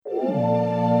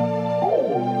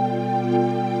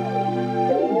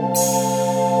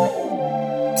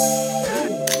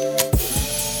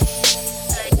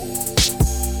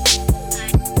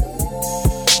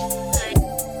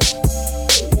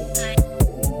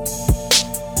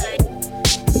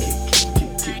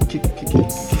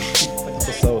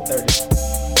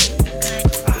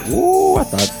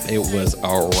it was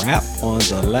a wrap on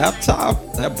the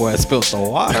laptop. That boy spilled the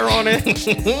water on it.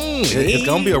 It's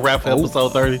gonna be a wrap for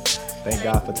episode 30. Thank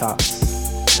God for Tops.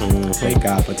 Thank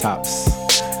God for Tops.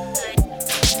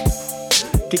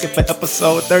 Kick it for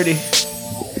episode 30.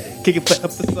 Kick it for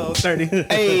episode 30.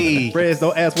 Hey, Rez,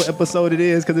 don't ask what episode it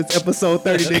is because it's episode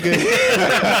 30, nigga.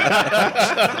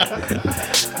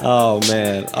 Oh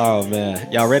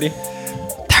man. Y'all ready?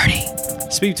 30.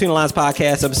 Speak Between the Lines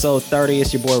podcast, episode 30.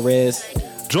 It's your boy Rez.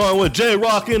 join with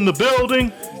J-Rock in the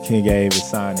building. King Gabe is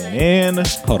signing in.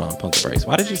 Hold on, pump the brakes.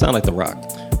 Why did you sound like The Rock?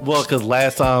 Well, because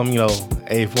last time,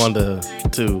 Abe wanted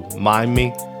to mime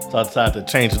me, so I decided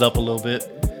to change it up a little bit.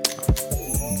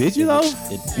 Did you though?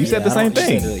 You said the same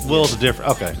thing. Well, it's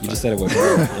different. Okay. You just said it with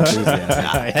more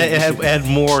enthusiasm. It had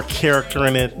more character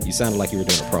in it. You sounded like you were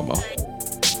doing a promo.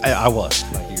 I was.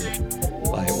 Like you were,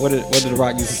 like what did The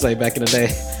Rock used to say back in the day?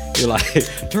 You're like,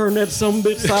 turn that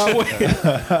sumbitch sideways.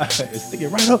 Stick it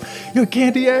right up your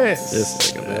candy ass.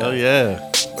 This nigga, man. Hell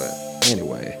yeah. But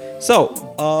anyway, so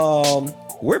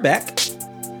we're back.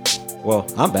 Well,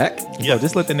 I'm back. Yo,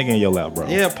 just let the nigga in your lap, bro.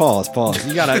 Yeah, pause.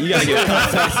 You gotta give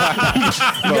context.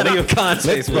 You gotta give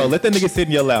context, Bro, let that nigga sit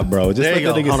in your lap, bro. Just There let you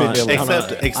that go. nigga sit in your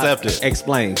lap. Accept it.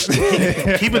 Explain.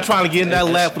 Keep it trying to get in that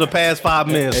lap for the past 5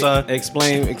 minutes, son.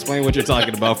 Explain what you're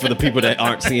talking about for the people that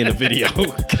aren't seeing the video,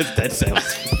 because that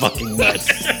sounds fucking nuts.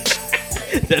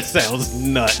 That sounds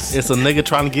nuts. It's a nigga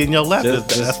trying to get in your lap.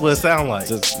 That's what it sounds like.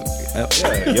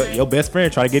 Your best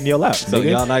friend trying to get in your lap. So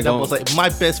nigga. y'all not That was gonna. like my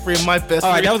best friend. All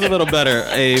right, that was a little better.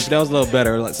 Abe, that was a little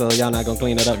better. So y'all not gonna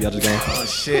clean it up. Y'all just going. Oh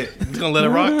shit! You gonna let it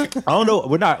rock? I don't know.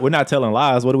 We're not telling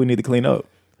lies. What do we need to clean up?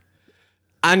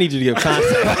 I need you to give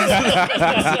context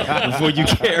before you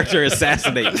character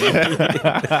assassinate me.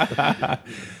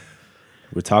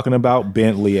 We're talking about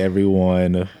Bentley,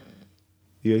 everyone.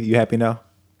 You happy now?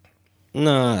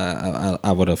 No,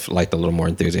 I would have liked a little more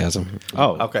enthusiasm.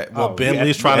 Oh, Okay. Well,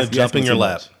 Bentley's trying to jump in your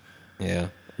lap. Yeah.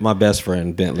 My best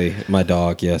friend, Bentley. My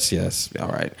dog. Yes. All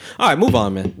right, move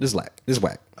on, man. This is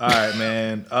whack. All right,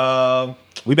 man.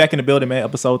 We back in the building, man.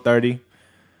 Episode 30.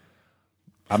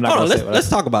 I'm not Hold on, gonna say let's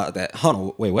talk about that. Hold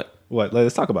on, wait, what? What?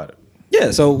 Let's talk about it.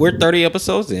 Yeah, so we're 30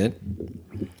 episodes in,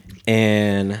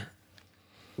 and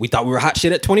we thought we were hot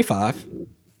shit at 25.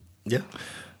 Yeah.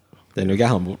 Then we got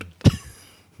humbled.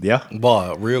 Yeah.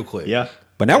 Boy, real quick. Yeah.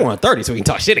 But now we're on 30, so we can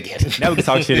talk shit again. Now we can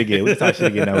talk shit again. We can talk shit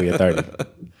again. Now we at 30.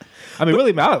 I mean,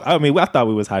 really, I thought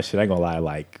we was hot shit. I ain't gonna lie,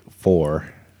 like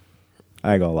 4.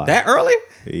 I ain't gonna lie. That early?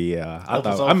 Yeah.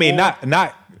 Episode I mean, 4?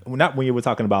 not when you were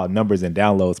talking about numbers and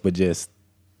downloads, but just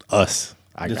us.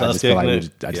 I Just just us feel like kicking we,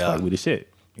 it. I just feel like we the shit.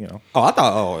 You know.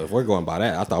 If we're going by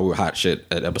that, I thought we were hot shit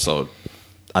at episode,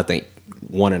 I think,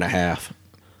 1.5.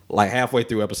 Like halfway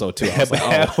through episode 2, I was like,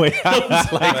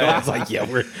 I was like, yeah,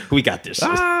 we got this shit.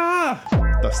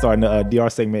 Starting the DR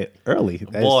segment early.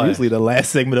 That's Boy. usually the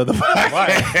last segment of the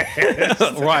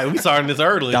podcast. Right. We starting this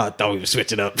early. I thought we were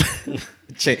switching up.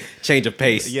 Change of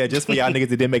pace. Yeah, just for y'all niggas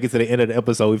that didn't make it to the end of the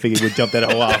episode, we figured we'd jump that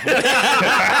whole off.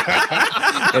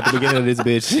 At the beginning of this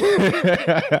bitch.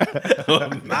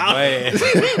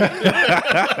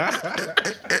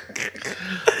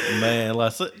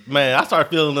 Man, I started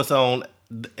feeling this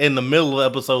in the middle of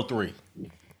episode 3.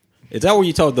 Is that where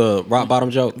you told the rock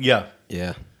bottom joke? Yeah.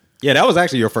 Yeah, that was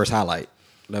actually your first highlight.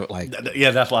 Like,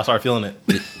 Yeah, that's why I started feeling it.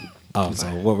 so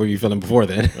what were you feeling before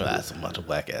then? That's a bunch of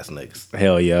whack ass niggas.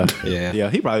 Hell yeah. Yeah. Yeah,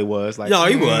 he probably was. Like, No,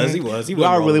 he was.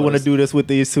 I really want to do this with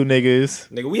these two niggas.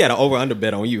 Nigga, we had an over-under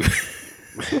bet on you.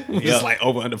 Just like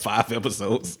over under 5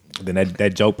 episodes. Then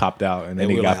that joke popped out, and then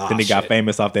And he we got were like, then he "Oh, got shit."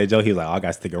 famous off that joke. He was like, oh, I got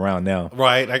to stick around now.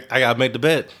 Right. I gotta make the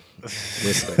bet.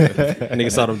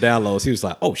 Nigga saw them downloads. He was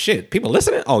like, oh shit, people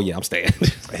listening? Oh yeah, I'm staying.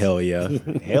 Hell yeah.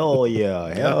 Hell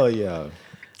yeah. Hell yeah.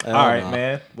 All right,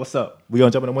 man. What's up? We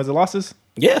gonna jump into wins and losses?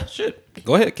 Yeah, shit.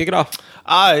 Go ahead, kick it off.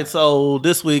 All right. So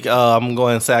this week, I'm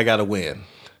going to say I got to win.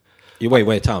 You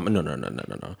wait, Tom.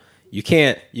 No. You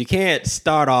can't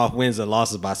start off wins and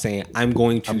losses by saying I'm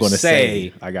going to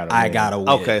say I gotta win.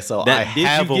 win. Okay, so did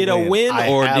have you a get a win. win, I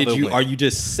or have did a you? win. Are you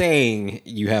just saying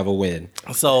you have a win?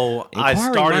 So I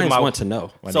Inquiring started minds my want to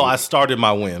know. So I started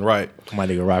my win, right? My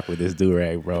nigga rock with this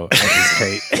do-rag, bro. That's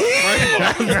great.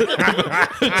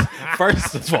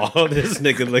 First of all, this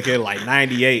nigga looking like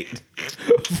 98.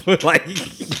 Like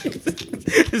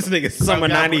this nigga summer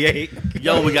 98.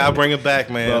 Yo, we gotta bring it back,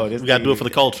 man. Bro, we gotta do it for the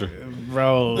culture.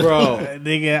 Bro.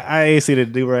 Nigga, I ain't seen a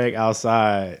do-rag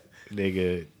outside,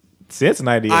 nigga, since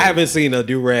 98. I haven't seen a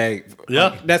do-rag.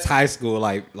 Yeah. That's high school.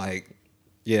 Like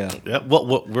yeah. Yeah,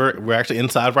 what we're actually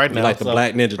inside right now. Like the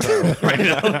Black Ninja Turtle right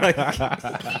now.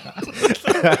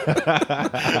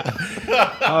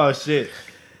 Oh, shit.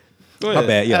 Go My ahead.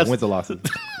 bad. Yeah, That's- wins and losses.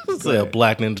 Said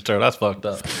Black Ninja Turtle. That's fucked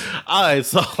up. All right,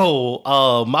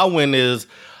 so my win is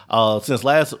since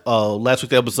last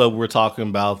week's episode we were talking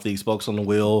about the spokes on the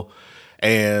wheel,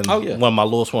 and one of my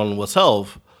lowest one was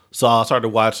health. So I started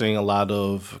watching a lot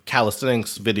of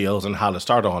calisthenics videos and how to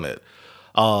start on it.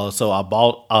 So I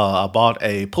bought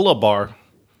a pull-up bar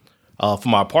for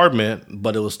my apartment,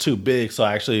 but it was too big, so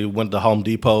I actually went to Home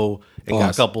Depot and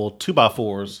got a couple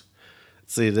 2x4s.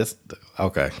 See this?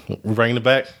 Okay, we're bringing it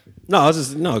back. No, I was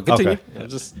just continue. Okay. I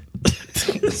just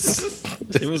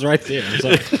it was right there. I'm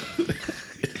sorry.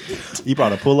 You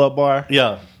brought a pull-up bar?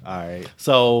 Yeah. All right.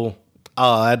 So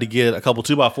I had to get a couple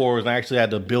 2x4s, and I actually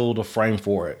had to build a frame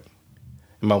for it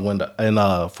in my window and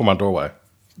for my doorway.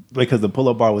 Because the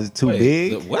pull-up bar was too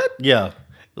big? What? Yeah,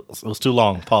 it was too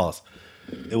long. Pause.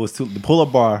 It was too. The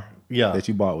pull-up bar Yeah. that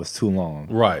you bought was too long.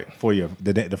 Right. For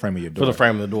the frame of your door. For the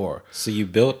frame of the door. So you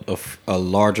built a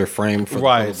larger frame for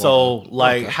Right. the So bar.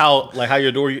 like how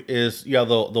your door is, you have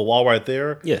the wall right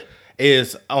there. Yeah.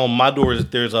 Is on my door is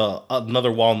there's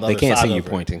another wall on the They other can't side see you of it.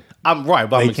 pointing. I'm right,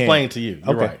 but They I'm can't. explaining to you.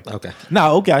 You're Okay. right. Okay.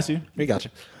 No, okay, I see. We got you.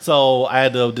 So I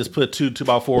had to just put two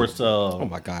 2x4s. Oh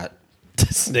my God.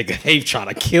 This nigga Have trying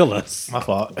to kill us. My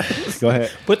fault. Go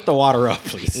ahead. Put the water up,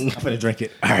 please. I'm gonna drink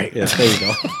it. All right. Yes, there you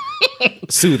go.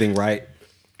 Soothing, right?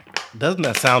 Doesn't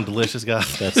that sound delicious,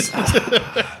 guys? That's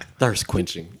thirst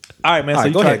quenching. All right, man. All So right,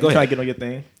 you go try, ahead, go you try ahead. to get on your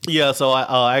thing. Yeah, so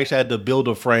I actually had to build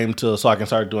a frame so I can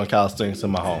start doing calisthenics in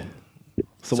my home.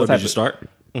 So, So what type did you of start?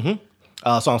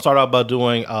 So I started out by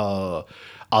doing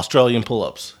Australian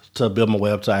pull-ups to build my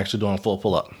way up to actually doing a full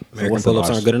pull-up. American what's the pull-ups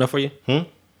large? aren't good enough for you?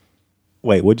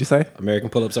 Wait, what'd you say? American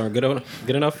pull-ups aren't good enough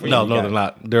for you? No, You no,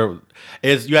 got they're it.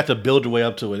 not. You have to build your way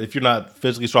up to it. If you're not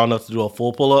physically strong enough to do a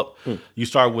full pull-up, you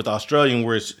start with Australian,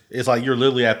 where it's like you're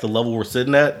literally at the level we're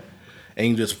sitting at, and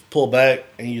you just pull back,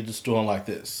 and you're just doing like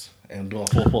this, and doing a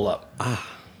full pull-up.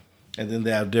 And then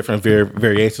they have different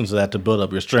variations of that to build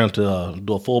up your strength to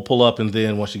do a full pull-up, and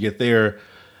then once you get there,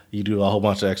 you do a whole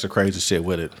bunch of extra crazy shit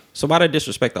with it. So why they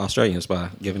disrespect the Australians by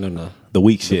giving them The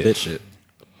weak the shit. bitch shit?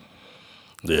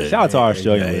 Shout out to our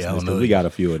Australian I listeners don't know. because we got a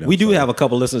few of them. We do have a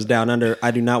couple listeners down under.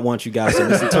 I do not want you guys to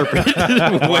misinterpret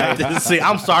what this. See,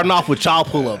 I'm starting off with child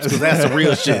pull-ups because that's the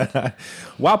real shit.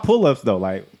 Why pull-ups though?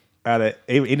 Like out of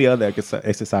any other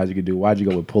exercise you could do, why'd you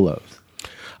go with pull-ups?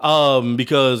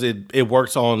 Because it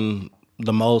works on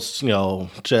the most,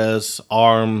 chest,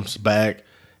 arms, back,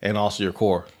 and also your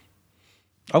core.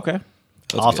 Okay.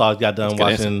 Also, I got done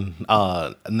That's watching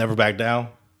Never Back Down.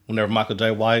 Whenever Michael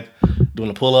J. White doing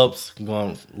the pull-ups,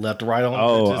 going left to right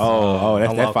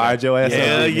on. That fired your ass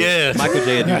Yeah, up. yeah. Michael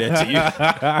J. would do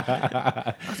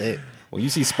that to you. When you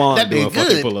see Spawn That'd be doing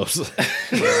fucking good. pull-ups,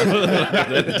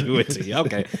 that'd do it to you.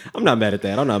 Okay, I'm not mad at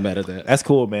that. That's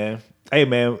cool, man. Hey,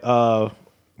 man.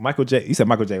 Michael J. You said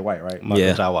Michael J. White, right? Michael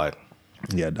Yeah. J. White.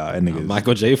 Yeah, dog. That nigga.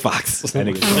 Michael J. Fox. That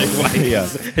nigga. Yeah.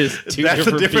 It's two That's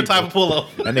a different people. type of pull-up.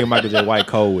 That nigga Michael J. White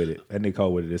cold with it. That nigga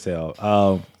cold with it as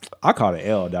hell. I call it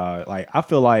L, dog. Like I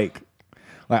feel like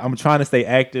I'm trying to stay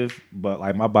active, but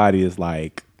like my body is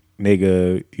like,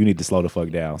 nigga, you need to slow the fuck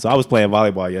down. So I was playing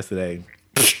volleyball yesterday.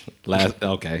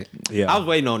 Okay. Yeah. I was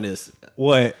waiting on this.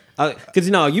 What? Because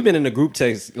you've been in the group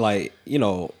text, like,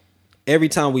 every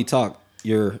time we talk,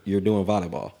 you're doing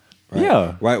volleyball. Right?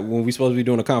 Yeah. Right when we supposed to be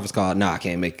doing a conference call, nah, I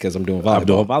can't make it because I'm doing volleyball. I'm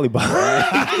doing volleyball.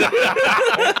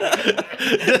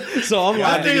 So I'm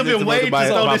like, think I've been waiting to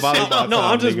throw this shit up. no,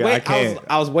 I'm just Nigga, waiting.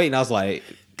 I was waiting. I was like,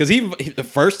 because he the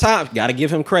first time, got to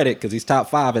give him credit because he's top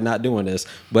 5 and not doing this.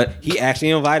 But he actually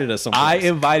invited us. I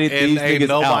invited And these ain't niggas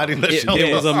nobody out. that showed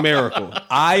It was up. a miracle.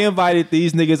 I invited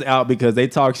these niggas out because they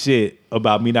talk shit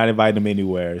about me not inviting them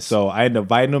anywhere. So I ended up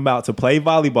inviting them out to play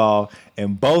volleyball,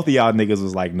 and both of y'all niggas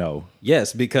was like, no.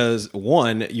 Yes, because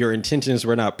one, your intentions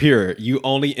were not pure. You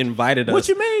only invited us. What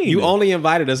you mean? You only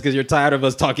invited us because you're tired of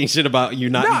us talking shit about you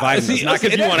not inviting us, not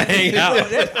because you want to hang out.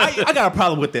 I got a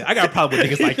problem with it. I got a problem with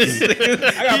niggas like this.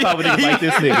 I got a problem with niggas like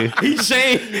this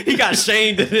nigga. He got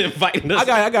shamed into inviting us.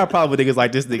 I got a problem with niggas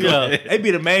like this nigga. Yeah. They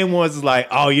be the main ones is like,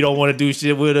 oh, you don't want to do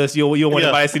shit with us. You don't want to Yeah.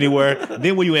 invite us anywhere.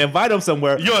 Then when you invite them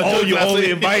somewhere, You're a oh, joke, you that's only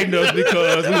it. inviting us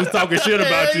because we was talking shit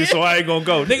about you, so I ain't gonna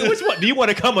go. Nigga, which one? Do you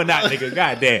want to come or not, nigga?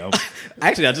 God damn.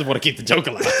 Actually, I just want to keep the joke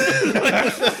alive.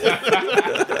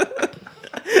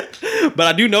 But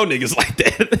I do know niggas like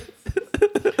that.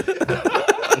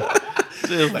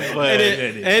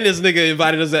 And this nigga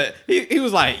invited us at, he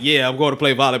was like, yeah, I'm going to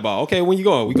play volleyball. Okay, when you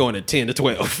going? We going at 10 to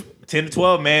 12. 10 to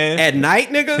 12, man. At night,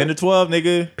 nigga? 10 to 12,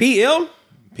 nigga. PM?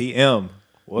 PM.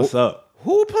 What's up?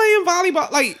 Who playing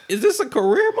volleyball? Like, is this a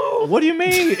career mode? What do you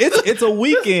mean? It's a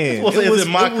weekend. It was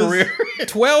my career.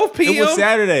 12 p.m. It was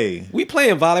Saturday. We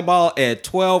playing volleyball at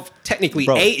 12, technically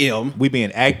a.m. We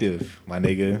being active, my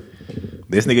nigga.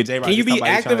 This nigga J. Can you be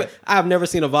active? I've never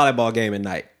seen a volleyball game at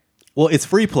night. Well, it's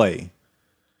free play.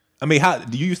 I mean, how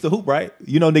do you used to hoop, right?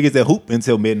 You know niggas that hoop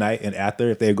until midnight and after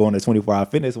if they're going to 24-hour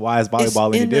fitness. Why is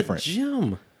volleyball any different?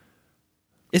 Gym.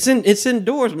 It's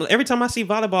indoors. Every time I see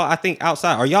volleyball, I think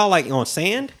outside. Are y'all like on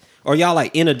sand? Or y'all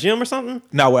like in a gym or something?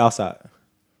 No, we're outside.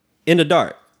 In the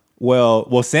dark.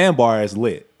 Well, Sandbar is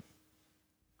lit.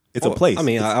 It's a place. I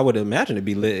mean, I would imagine it'd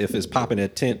be lit if it's popping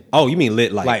at 10. Oh, you mean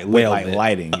lit like lit.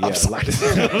 Lighting? Yeah. I'm sorry.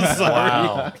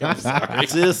 Wow. I'm sorry.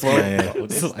 This man.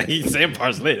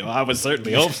 Sandbar's lit. Well, I would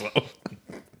certainly hope so.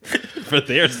 For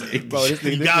their sake. Bro, this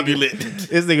nigga, You gotta be lit.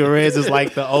 This nigga Rez is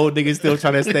like the old nigga still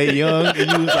trying to stay young.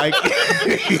 And you was like,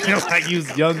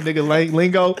 use young nigga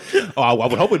lingo. Oh, I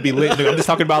would hope it'd be lit. Nigga. I'm just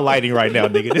talking about lighting right now,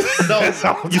 nigga.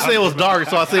 You say it was dark,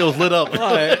 so I say it was lit up.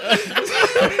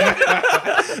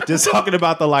 Just talking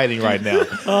about the lighting right now.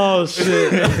 Oh,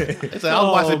 shit. I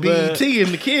was watching BET and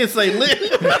the kids say lit.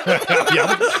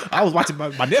 Yeah, I was watching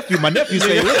my nephew. My nephew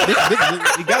say, "Look,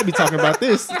 you got to be talking about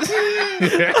this."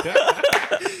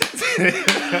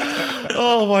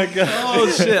 Oh my god.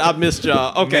 Oh shit, I missed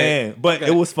y'all. Okay, man, but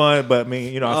it was fun. But I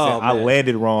mean, you know, I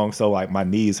landed wrong, so like my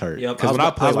knees hurt. Yep, Because when I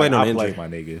play, I play my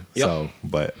nigga. Yep. So,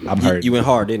 but I'm hurt. You went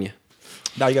hard, didn't you?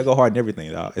 No, you gotta go hard in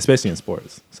everything, dog, especially in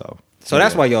sports. So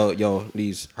that's why your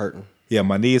knees hurting. Yeah,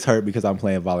 my knees hurt because I'm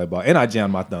playing volleyball and I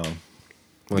jammed my thumb.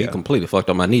 Well, you completely fucked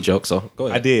up my knee joke, so go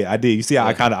ahead. I did. You see how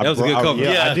I kind of... That was a good cover.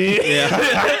 Yeah, I did.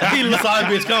 Yeah. He saw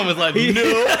bitch coming. Like, no.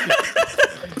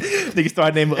 Nigga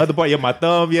started naming other part. Yeah, my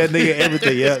thumb. Yeah, nigga,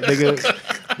 everything. Yeah, nigga,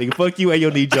 fuck you and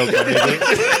your knee joke,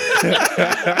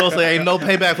 nigga. Don't say ain't no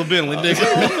payback for Bentley,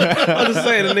 nigga. I'm just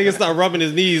saying the nigga start rubbing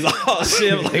his knees. Oh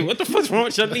shit! I'm like, what the fuck's wrong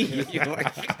with your knee?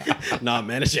 Like, nah,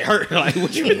 man, that shit hurt. Like,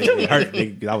 what you been doing? It hurt,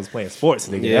 nigga. I was playing sports,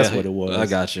 nigga. Yeah, that's what it was. I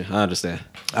got you. I understand.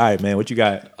 All right, man. What you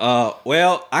got?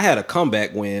 Well, I had a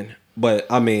comeback win, but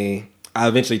I mean, I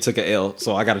eventually took an L,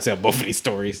 so I got to tell both of these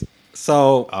stories.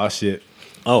 So, oh shit.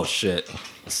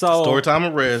 So story time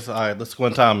and Rez. All right, let's go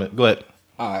and time it. Go ahead.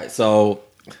 All right, so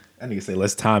that nigga say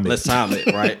let's time it. Let's time it,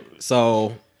 right?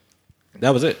 So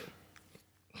that was it.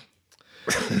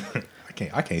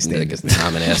 I can't stand this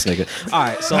timing ass nigga. All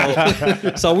right,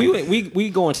 so we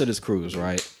go into this cruise,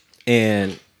 right?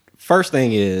 And first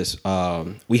thing is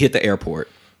we hit the airport.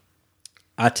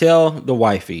 I tell the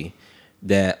wifey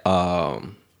that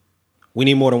we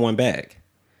need more than one bag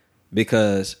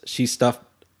because she stuffed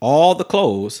all the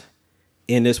clothes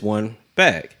in this one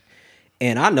bag.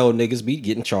 And I know niggas be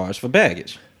getting charged for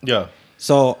baggage. Yeah.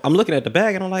 So I'm looking at the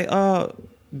bag and I'm like,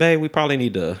 babe, we probably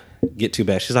need to get 2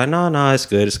 bags. She's like, no, it's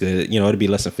good. You know, it'll be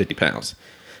less than 50 pounds.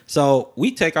 So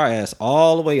we take our ass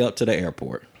all the way up to the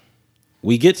airport.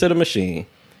 We get to the machine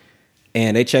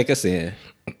and they check us in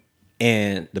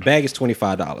and the bag is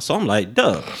 $25. So I'm like,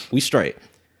 duh, we straight.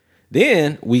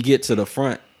 Then we get to the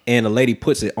front and the lady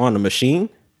puts it on the machine.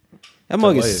 That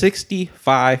mug is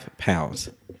 65 pounds.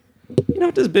 You know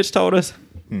what this bitch told us?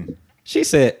 She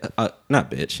said, not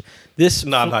bitch. This you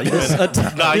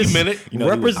meant it.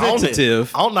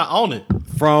 Representative. I'll not own it.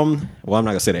 From, well, I'm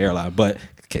not going to say the airline, but in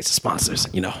case of sponsors,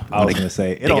 you know. I was going to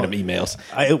say. They get them emails.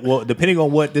 Well, depending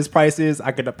on what this price is,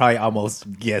 I could probably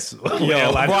almost guess. Right. We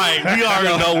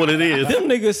already know what it is. Them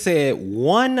niggas said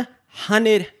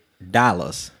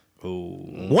 $100.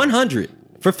 Ooh. 100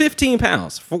 for 15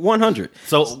 pounds for 100.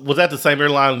 So was that the same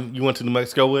airline you went to New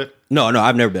Mexico with? No,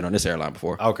 I've never been on this airline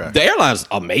before. Okay. The airline's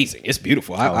amazing. It's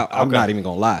beautiful. I'm not even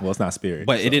gonna lie. Well, it's not Spirit.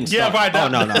 But it didn't start. Right. Oh,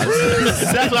 no. That's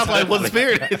what I was like, what's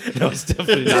Spirit? No, it's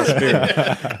definitely not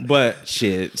Spirit. But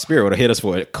shit, Spirit would have hit us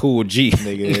for a cool G.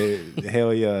 Nigga,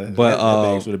 hell yeah. But that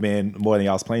bags would have been more than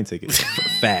y'all's plane tickets.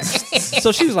 Facts.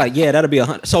 So she was like, yeah, that'll be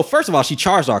 100. So first of all, she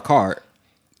charged our card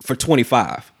for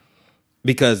 25.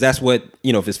 Because that's what,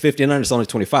 you know, if it's 50 and under, it's only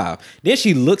 25. Then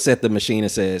she looks at the machine and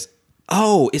says,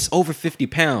 oh, it's over 50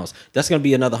 pounds. That's going to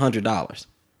be another $100. I was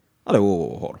like,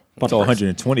 whoa, hold on. So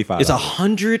 125. It's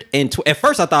 120. At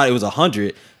first I thought it was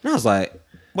 100. And I was like,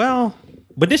 well,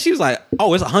 but then she was like,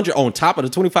 oh, it's 100 on top of the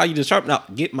 25 you just charged. Now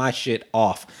get my shit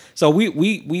off. So we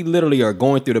literally are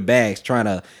going through the bags trying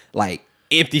to like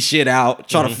empty shit out,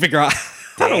 trying to figure out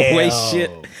how to waste shit.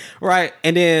 Right.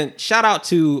 And then shout out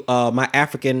to my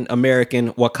African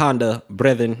American Wakanda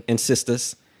brethren and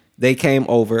sisters. They came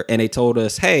over and they told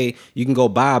us, hey, you can go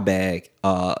buy a bag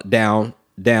down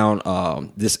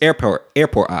this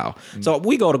airport aisle. So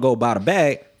we go to buy the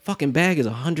bag. fucking bag is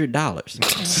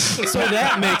 $100. So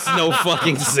that makes no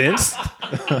fucking sense.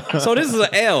 So this is an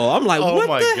L. I'm like,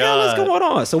 what the hell is going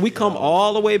on? So we come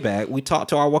all the way back. We talked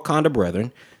to our Wakanda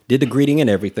brethren, did the greeting and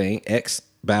everything. X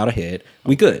bowed a head.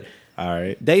 We good. All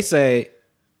right. They say,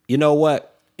 you know what?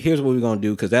 Here's what we're gonna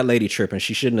do, because that lady tripping.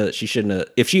 She shouldn't have.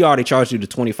 If she already charged you the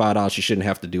 $25, she shouldn't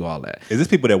have to do all that. Is this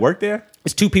people that work there?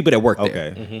 It's two people that work there.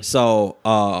 Okay. Mm-hmm. So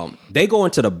they go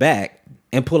into the back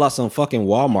and pull out some fucking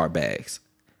Walmart bags.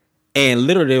 And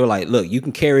literally they were like, look, you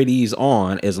can carry these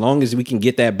on as long as we can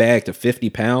get that bag to 50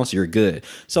 pounds, you're good.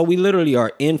 So we literally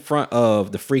are in front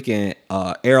of the freaking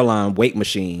airline weight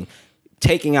machine,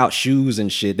 taking out shoes and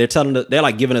shit. They're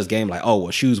like giving us game like, oh,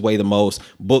 well, shoes weigh the most,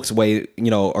 books weigh,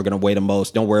 are gonna weigh the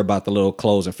most. Don't worry about the little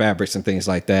clothes and fabrics and things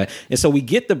like that. And so we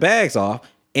get the bags off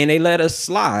and they let us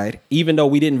slide, even though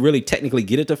we didn't really technically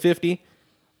get it to 50.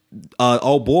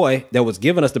 Old boy that was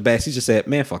giving us the bags, he just said,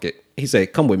 man, fuck it. He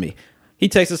said, come with me. He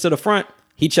takes us to the front,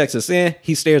 he checks us in,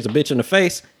 he stares a bitch in the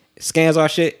face, scans our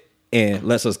shit, and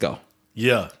lets us go.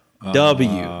 Yeah. W.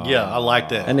 Yeah, I like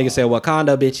that. That nigga said,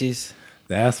 Wakanda, bitches.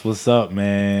 That's what's up,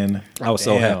 man. I was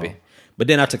so happy. But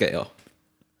then I took an L.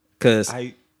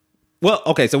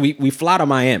 So we fly to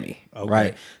Miami,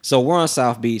 right? So we're on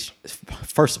South Beach.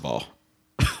 First of all,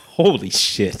 holy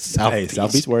shit, South Beach.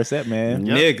 South Beach where it's at, man.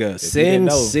 Nigga,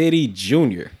 Sin City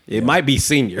Junior. It might be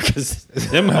senior, because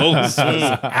them hoes was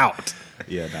out.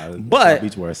 Yeah, but South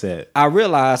Beach where it's at. I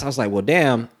realized, I was like, well,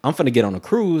 damn, I'm finna get on a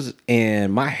cruise,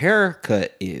 and my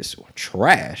haircut is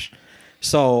trash.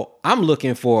 So I'm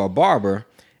looking for a barber,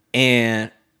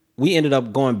 and we ended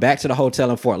up going back to the hotel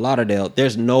in Fort Lauderdale.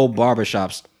 There's no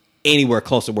barbershops anywhere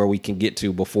close to where we can get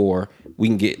to before we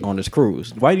can get on this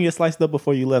cruise. Why didn't you get sliced up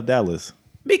before you left Dallas?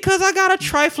 Because I got a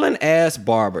trifling ass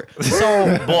barber.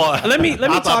 So boy, let me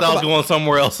I thought that was going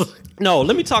somewhere else. No,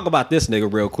 let me talk about this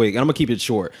nigga real quick, and I'm gonna keep it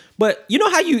short. But you know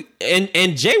how you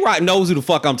and J-Rock knows who the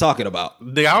fuck I'm talking about.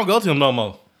 Nigga, I don't go to him no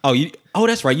more. Oh,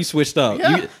 that's right. You switched up.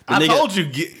 Yeah, I told you.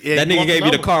 That nigga gave you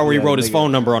the car where he wrote his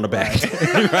phone number on the back.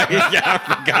 Right? Yeah,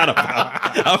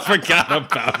 I forgot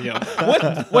about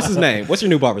him. What's his name? What's your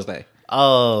new barber's name?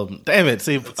 Damn it.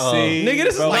 See, nigga,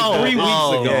 this is like 3 weeks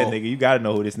ago. Yeah, nigga, you gotta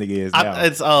know who this nigga is now.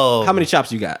 It's how many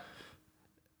chops you got?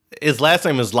 His last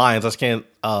name is Lyons. I just can't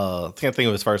think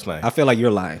of his first name. I feel like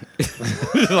you're lying.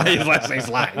 Like his last name's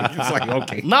Lying. It's like,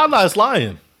 okay. No, it's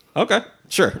Lion. Okay,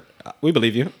 sure. We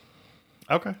believe you.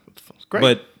 Okay, great.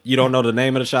 But you don't know the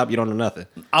name of the shop. You don't know nothing.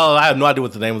 Oh, I have no idea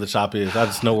what the name of the shop is. I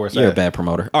just know where it's You're at. a bad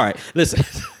promoter. All right, listen.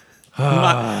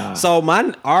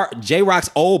 Our J-Rock's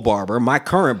old barber, my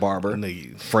current barber,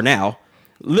 for now,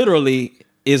 literally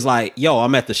is like, yo,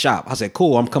 I'm at the shop. I said,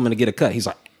 cool, I'm coming to get a cut. He's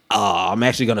like, I'm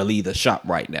actually going to leave the shop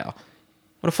right now.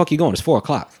 Where the fuck you going? It's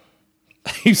 4:00.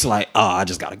 He's like, I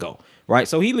just got to go. Right?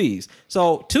 So he leaves.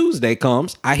 So Tuesday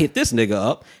comes, I hit this nigga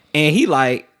up, and he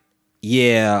like,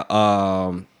 yeah,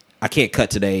 I can't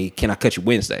cut today. Can I cut you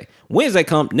Wednesday? Wednesday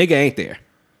come, nigga ain't there.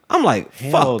 I'm like,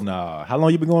 fuck. Hell nah. How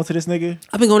long you been going to this nigga?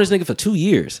 I've been going to this nigga for 2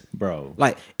 years. Bro.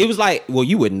 Like, it was like, well,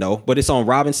 you wouldn't know, but it's on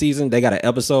Robin season. They got an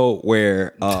episode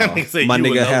where my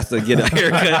nigga has to get a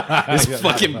haircut. This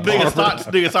fucking barber.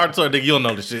 Nigga, sorry, nigga, you don't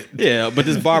know the shit. Yeah, but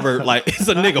this barber, like, it's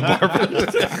a nigga barber.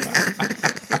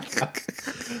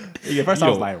 Yeah, first I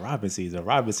was like, Robin season.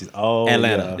 Oh,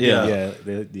 Atlanta.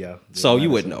 Yeah. So you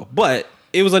wouldn't know. But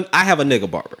I have a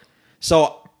nigga barber.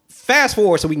 So fast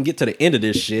forward so we can get to the end of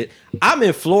this shit. I'm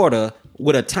in Florida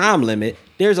with a time limit.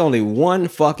 There's only one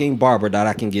fucking barber that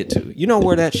I can get to. You know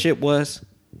where that shit was?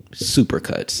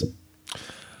 Supercuts.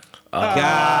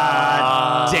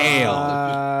 God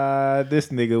damn. This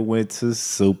nigga went to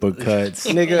Supercuts.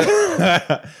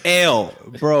 Nigga. L.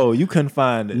 Bro, you couldn't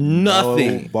find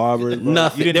nothing. No barber. Bro.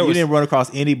 Nothing. You didn't run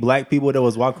across any black people that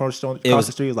was walking across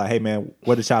the street. It was like, hey man,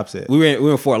 where the shops at? We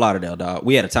were in Fort Lauderdale, dog.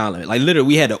 We had a time limit. Like literally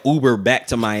we had to Uber back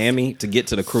to Miami to get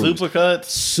to the cruise. Supercuts?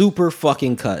 Super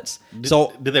fucking cuts.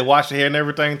 Did they wash your hair and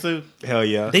everything too? Hell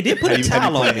yeah. They did put a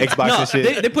towel on me. Xbox and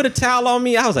shit. They put a towel on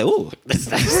me. I was like, ooh.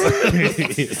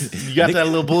 You got that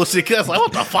little bullshit cut. Like,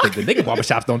 what the fuck? The nigga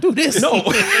barbershops don't do this. No.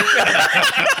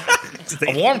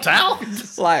 A warm towel?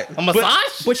 Like a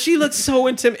massage? But she looked so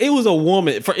intimidating. It was a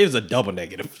woman. It was a double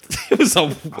negative. It was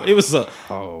a.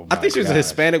 Oh, I think she was a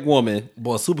Hispanic woman.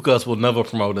 Boy, Supercuts will never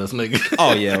promote us, nigga.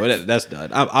 Oh yeah, well, that's done.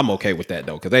 I'm okay with that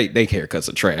though, because they haircuts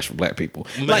are trash for black people.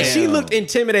 Man. Like she looked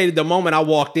intimidated the moment I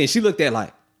walked in. She looked at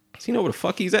like, does he know where the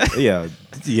fuck he's at? Yeah.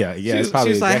 It's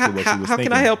probably she was exactly like, what she was how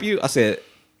thinking. can I help you? I said,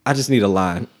 I just need a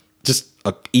line, just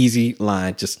a easy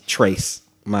line, just trace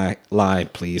my line,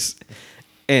 please.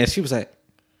 And she was like,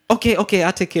 okay,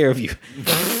 I'll take care of you.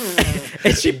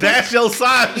 And she that's your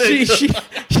sign. She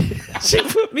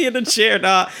put me in the chair,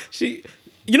 dog.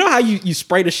 You know how you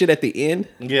spray the shit at the end?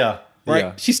 Yeah. Right?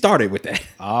 Yeah. She started with that.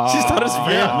 She started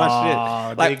spraying my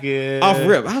shit. Like, nigga. off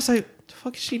rip. I was like, what the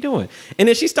fuck is she doing? And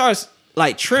then she starts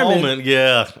like trimming. Combing,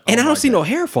 yeah. And I don't see no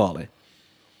hair falling.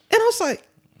 And I was like,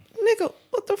 nigga,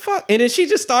 what the fuck? And then she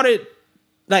just started,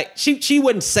 like, she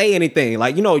wouldn't say anything.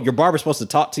 Like, you know, your barber's supposed to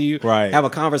talk to you, right? Have a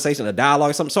conversation, a dialogue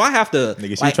or something. So I have to.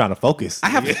 Nigga, she's trying to focus. I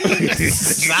have to.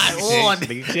 It's not on.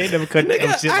 Nigga, she ain't never cut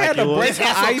that shit I like had to break the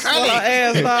ice for her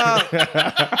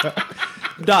ass,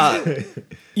 dog. Dog,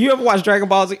 you ever watch Dragon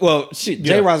Ball Z? Well, shit,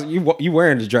 J. Ross, you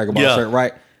wearing the Dragon Ball shirt,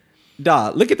 right?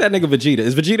 Dog, look at that nigga Vegeta.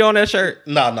 Is Vegeta on that shirt?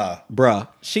 Nah. Bruh,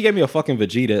 she gave me a fucking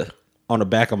Vegeta on the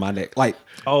back of my neck. Like,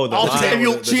 she gave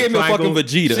me a fucking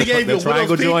Vegeta. She gave you a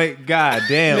triangle joint. God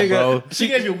damn, nigga, bro. She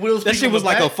gave you a Will's That shit was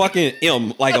like a fucking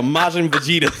M, like a Majin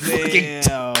Vegeta.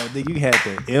 Damn, nigga, you had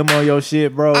the M on your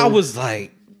shit, bro. I was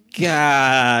like,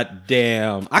 God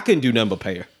damn. I couldn't do nothing but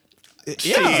pay her.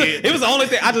 Yeah, it was the only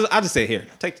thing. I just said, here,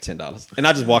 take the $10, and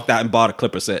I just walked out and bought a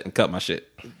clipper set and cut my shit.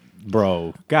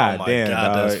 Bro, God damn,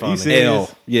 God, dog. that's funny. You serious? L,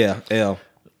 yeah,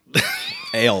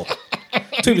 L.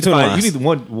 Two between the lines. You need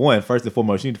one first and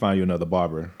foremost. You need to find you another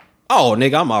barber. Oh,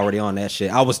 nigga, I'm already on that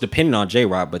shit. I was depending on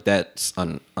J-Rock, but that's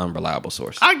unreliable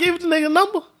source. I gave the nigga a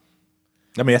number.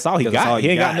 I mean, that's all he got. He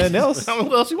ain't got nothing else.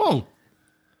 What else you want?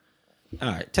 All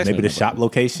right, text Maybe me the shop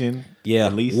location. Yeah,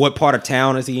 at least. what part of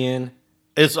town is he in?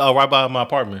 It's right by my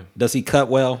apartment. Does he cut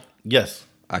well? Yes.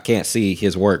 I can't see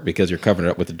his work because you're covering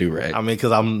it up with a do-rag. I mean,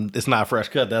 because it's not a fresh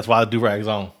cut. That's why the do-rag's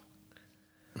on.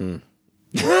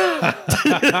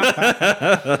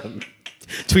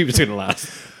 Tweet between the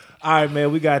lines. All right,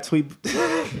 man. We got tweet.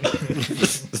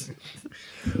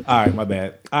 All right, my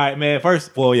bad. All right, man.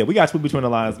 We got tweet between the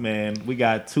lines, man. We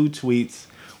got 2 tweets.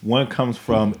 One comes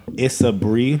from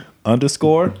Issabree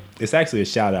 _. It's actually a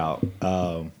shout out.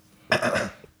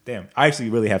 Damn, I actually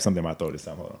really have something in my throat this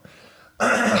time. Hold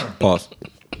on. Pause.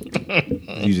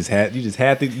 You just had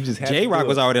to. J-Rock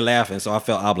was already laughing, so I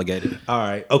felt obligated. All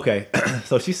right, okay.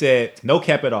 So she said, "No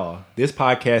cap at all. This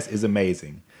podcast is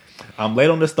amazing. I'm late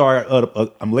on the startup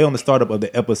of the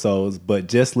episodes, but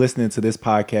just listening to this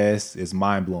podcast is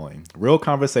mind blowing. Real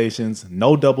conversations,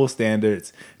 no double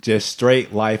standards, just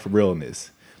straight life realness.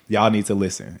 Y'all need to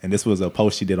listen." And this was a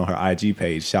post she did on her IG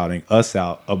page, shouting us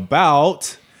out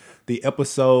about the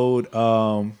episode,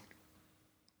 the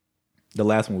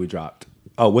last one we dropped.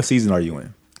 Oh, what season are you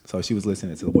in? So she was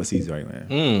listening to what season are you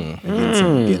in?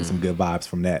 And getting some good vibes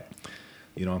from that.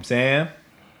 You know what I'm saying?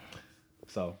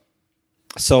 So,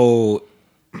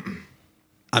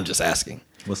 I'm just asking.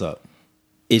 What's up?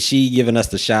 Is she giving us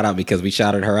the shout out because we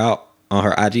shouted her out on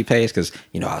her IG page? Because,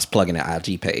 you know, I was plugging the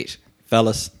IG page.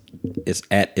 Fellas, it's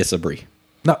at Issabree.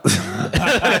 No,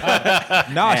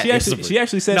 she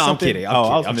actually said no, something. I'm kidding. I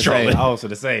was going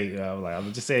to say.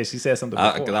 I'm just saying she said something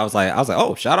before. Because I was like,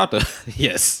 oh, shout out to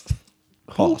yes.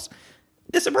 Pause.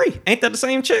 Issabree. Ain't that the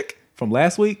same chick from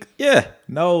last week? Yeah.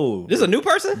 No, this is a new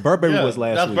person. Burberry was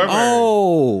last week. Burberry.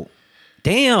 Oh,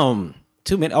 damn.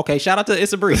 2 minutes. Okay, shout out to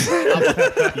Issabree.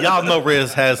 Y'all know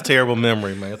Riz has terrible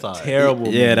memory, man. It's all right. Terrible.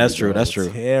 Yeah, memory, that's true. bro. That's true.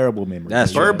 Terrible memory.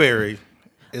 That's true. Burberry.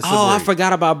 I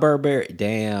forgot about Burberry.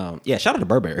 Damn. Yeah, shout out to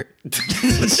Burberry.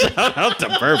 Shout out to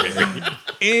Burberry.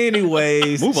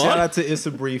 Anyways, Move on. shout out to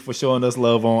Issabree for showing us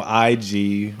love on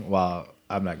IG. Wow,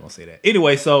 I'm not gonna say that.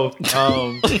 Anyway, so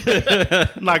I'm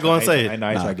not gonna say it. I ain't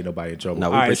trying to get nobody in trouble.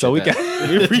 No, we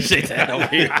we appreciate that over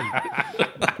here.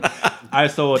 All right,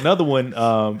 so another one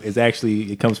is actually,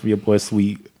 it comes from your boy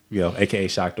Sweet, aka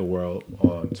Shock the World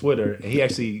on Twitter, and he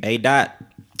actually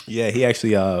he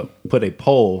actually put a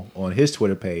poll on his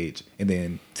Twitter page and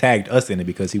then tagged us in it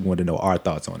because he wanted to know our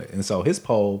thoughts on it. And so his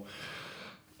poll,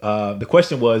 the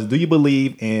question was, do you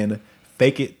believe in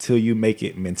fake it till you make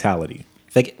it mentality?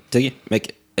 Fake it till you make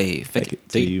it. Hey, fake it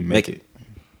till you make it.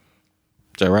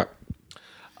 J-Rock?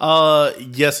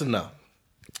 Yes and no.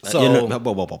 So,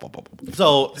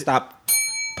 so stop.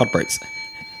 Pump brakes.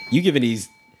 You giving these?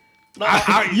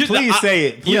 Please say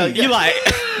it. Please. Yeah, you like?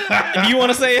 You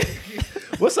want to say it?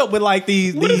 What's up with like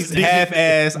these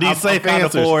half-ass, these safe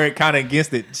answers, for it, kind of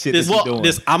against it shit that you're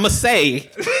doing? I'ma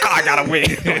say, I gotta win.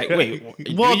 Like, wait.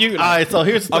 Well, all right. So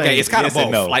here's the thing. Okay, it's kind of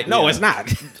both. No. Like, no, it's not.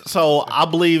 So I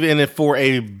believe in it for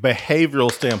a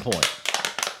behavioral standpoint.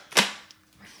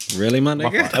 Really, my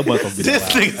nigga? That wasn't gonna be that This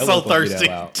loud. thing's That so wasn't gonna be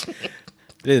that thirsty.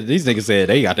 loud. These niggas said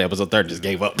they got to episode 30, just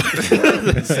gave up.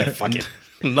 Said, fuck it.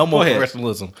 No more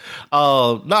professionalism.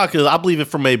 Because I believe it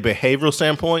from a behavioral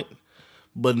standpoint,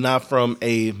 but not from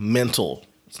a mental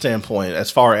standpoint.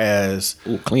 As far as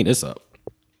clean this up.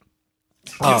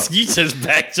 You just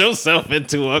backed yourself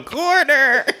into a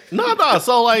corner. No.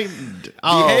 So like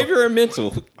behavior and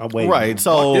mental. I'm waiting. Right.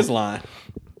 So this line.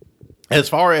 As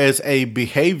far as a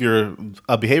behavior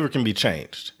can be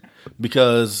changed,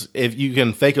 because if you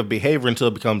can fake a behavior until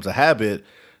it becomes a habit,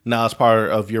 now it's part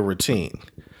of your routine.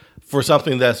 For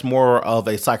something that's more of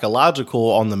a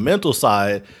psychological on the mental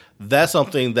side, that's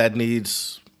something that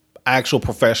needs actual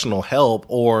professional help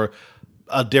or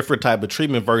a different type of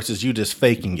treatment versus you just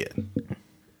faking it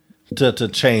to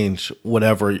change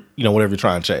whatever you're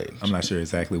trying to change. I'm not sure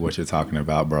exactly what you're talking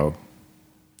about, bro.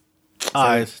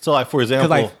 So like for example,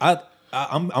 like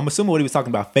I'm assuming what he was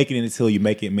talking about, faking it until you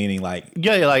make it, meaning like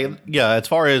as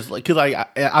far as like, because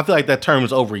I feel like that term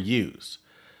is overused.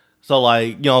 So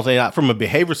like, you know what I'm saying, from a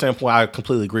behavior standpoint, I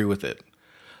completely agree with it.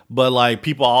 But like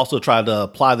people also try to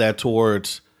apply that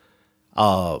towards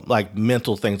like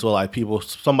mental things. Well, like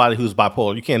somebody who's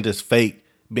bipolar, you can't just fake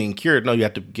being cured. No, you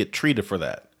have to get treated for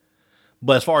that.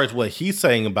 But as far as what he's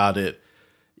saying about it,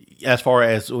 as far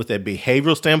as with a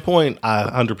behavioral standpoint, I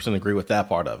 100% agree with that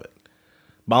part of it.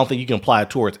 But I don't think you can apply it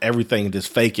towards everything and just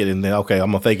fake it and then, okay, I'm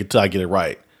going to fake it till I get it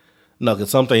right. No, because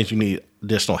some things you need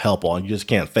additional help on. You just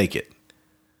can't fake it.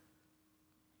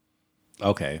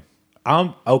 Okay.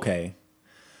 Okay.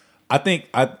 I think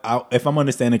if I'm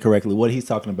understanding correctly, what he's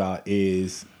talking about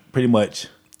is pretty much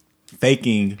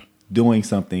faking doing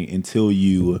something until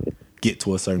you get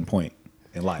to a certain point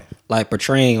in life. Like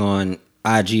portraying on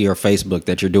IG or Facebook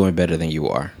that you're doing better than you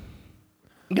are.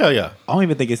 Yeah. I don't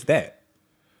even think it's that.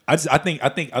 I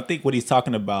think what he's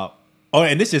talking about. Oh,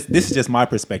 and this is just my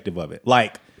perspective of it.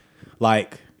 Like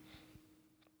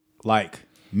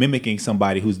mimicking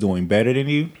somebody who's doing better than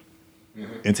you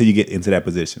until you get into that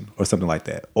position or something like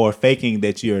that, or faking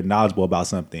that you're knowledgeable about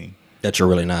something that you're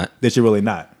really not.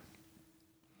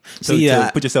 So to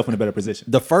put yourself in a better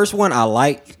position. The first one I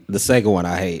like. The second one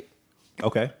I hate.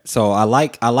 Okay. So I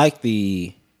like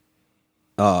the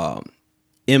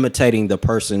imitating the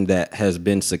person that has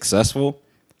been successful.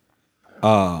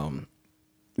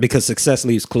 Because success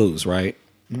leaves clues, right?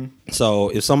 Mm-hmm. So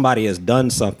if somebody has done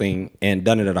something and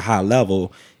done it at a high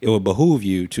level, it would behoove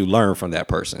you to learn from that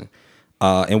person.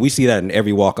 And we see that in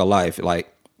every walk of life.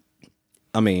 Like,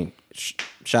 I mean,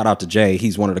 shout out to Jay.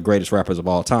 He's one of the greatest rappers of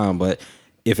all time. But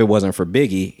if it wasn't for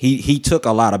Biggie, he took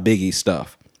a lot of Biggie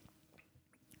stuff.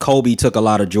 Kobe took a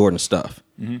lot of Jordan stuff.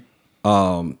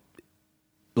 Mm-hmm.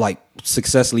 Like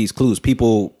success leaves clues.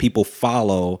 People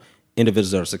follow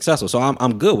individuals that are successful. So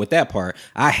I'm good with that part.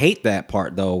 I hate that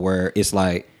part though, where it's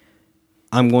like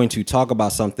I'm going to talk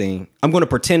about something. I'm going to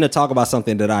pretend to talk about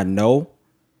something that I know.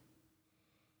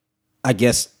 I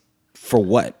guess for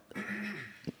what?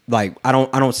 Like I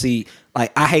don't see.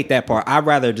 Like I hate that part. I'd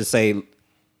rather just say,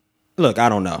 look, I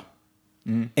don't know.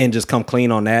 Mm-hmm. And just come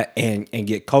clean on that and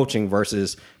get coaching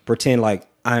versus pretend like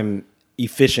I'm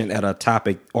efficient at a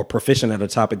topic or proficient at a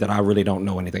topic that I really don't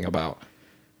know anything about.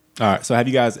 All right. So have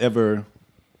you guys ever?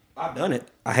 I've done it.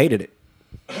 I hated it.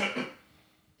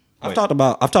 I've talked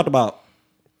about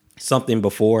something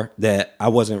before that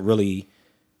I didn't really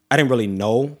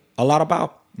know a lot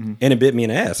about. Mm-hmm. And it bit me in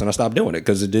the ass, and I stopped doing it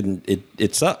because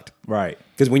it sucked. Right.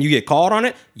 Because when you get called on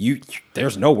it,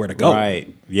 there's nowhere to go.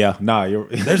 Right. Yeah.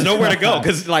 There's nowhere to go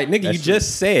because, like, nigga, you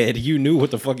just said you knew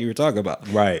what the fuck you were talking about.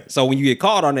 Right. So when you get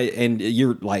called on it, and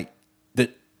you're like,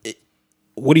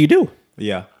 what do you do?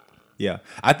 Yeah. Yeah.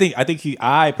 I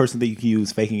personally think you can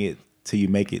use faking it till you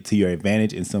make it to your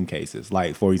advantage in some cases.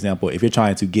 Like, for example, if you're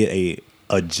trying to get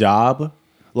a job.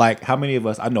 Like, how many of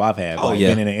us, I know I've had,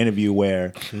 been in an interview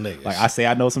where, like, I say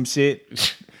I know some shit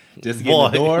just to get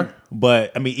in the door.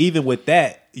 But, I mean, even with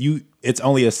that, it's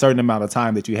only a certain amount of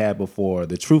time that you have before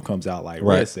the truth comes out, like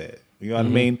Red said. You know what I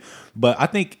mean? But I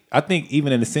think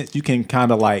even in a sense, you can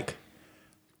kind of, like,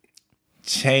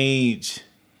 change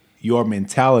your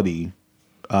mentality,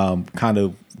 kind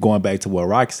of going back to what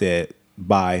Rock said,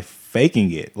 by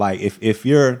faking it. Like, if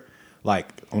you're,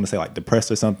 like, I want to say, like,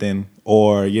 depressed or something,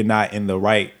 or you're not in the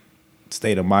right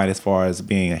state of mind as far as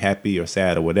being happy or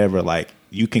sad or whatever, like,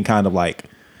 you can kind of, like,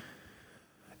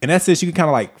 in that sense, you can kind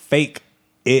of, like, fake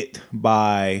it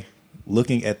by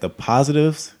looking at the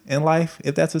positives in life,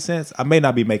 if that's a sense. I may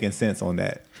not be making sense on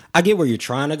that. I get where you're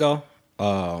trying to go.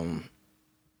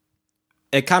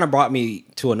 It kind of brought me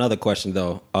to another question,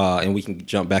 though, and we can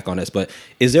jump back on this, but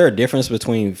is there a difference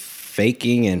between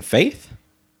faking and faith?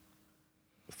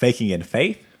 Faking and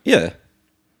faith? Yeah.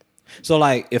 So,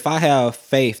 like, if I have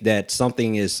faith that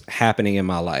something is happening in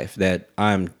my life, that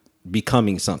I'm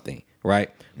becoming something, right?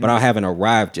 But I haven't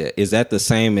arrived yet. Is that the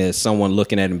same as someone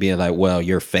looking at it and being like, well,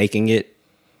 you're faking it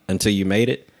until you made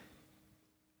it?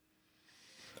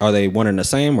 Are they one and the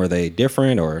same? Or are they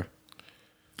different? Or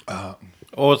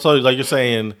so like you're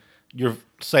saying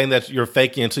that you're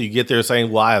faking until you get there,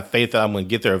 saying, well, I have faith that I'm going to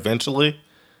get there eventually?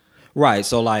 Right.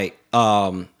 So, like,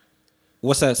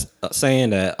 what's that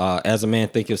saying that as a man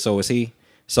thinketh, so is he.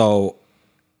 So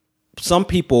some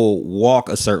people walk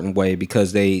a certain way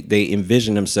because they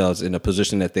envision themselves in a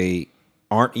position that they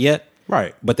aren't yet,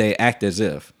 right? But they act as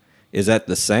if. Is that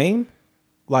the same?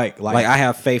 Like I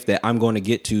have faith that I'm going to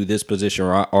get to this position,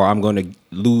 or I'm going to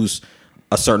lose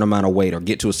a certain amount of weight or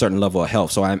get to a certain level of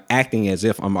health. So I'm acting as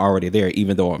if I'm already there,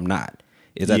 even though I'm not.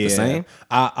 Is that the same?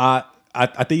 I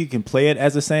think you can play it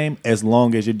as the same as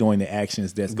long as you're doing the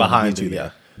actions that's behind you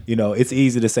there. You know, it's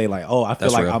easy to say like, oh, I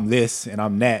feel like I'm this and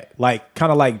I'm that. Like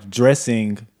kind of like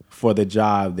dressing for the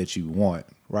job that you want,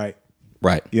 right?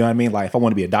 Right. You know what I mean? Like if I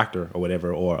want to be a doctor or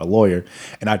whatever, or a lawyer,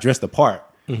 and I dress the part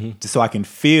just so I can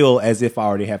feel as if I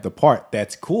already have the part,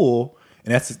 that's cool.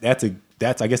 And that's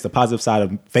I guess the positive side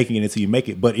of faking it until you make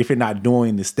it. But if you're not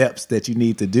doing the steps that you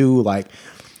need to do, like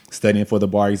studying for the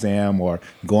bar exam or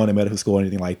going to medical school or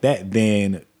anything like that,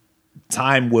 then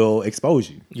time will expose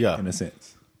you. Yeah, in a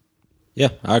sense. Yeah,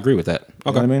 I agree with that. Okay,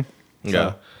 you know what I mean,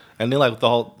 yeah. And then like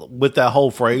with that whole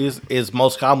phrase is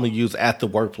most commonly used at the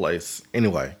workplace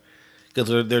anyway, because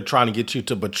they're trying to get you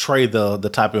to betray the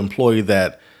type of employee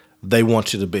that they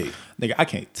want you to be. Nigga, I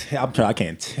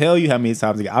can't tell you how many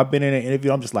times I've been in an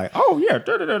interview. I'm just like, oh yeah,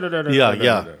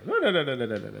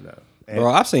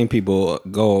 Bro, I've seen people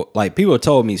go, like, people have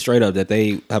told me straight up that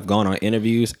they have gone on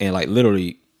interviews and like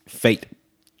literally faked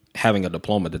having a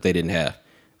diploma that they didn't have,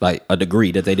 like a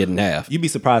degree that they didn't have. You'd be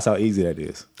surprised how easy that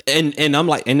is. And I'm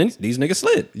like, and then these niggas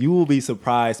slid. You will be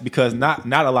surprised because not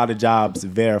a lot of jobs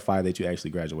verify that you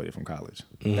actually graduated from college.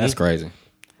 That's crazy.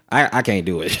 I can't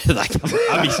do it. Like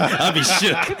I'll be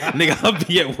shook, nigga. I'll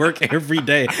be at work every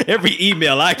day, every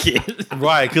email I get.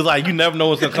 Right, because like you never know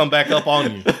what's gonna come back up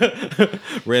on you.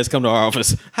 Rez, come to our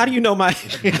office. How do you know my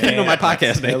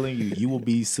podcast name? I'm telling you will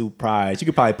be surprised. You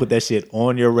could probably put that shit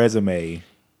on your resume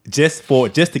just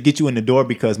to get you in the door,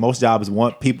 because most jobs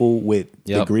want people with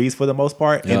degrees for the most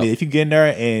part. And if you get in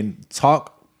there and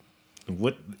talk,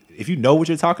 if you know what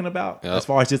you're talking about as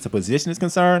far as just the position is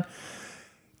concerned,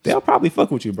 they'll probably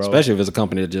fuck with you, bro. Especially if it's a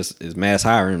company that just is mass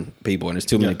hiring people and there's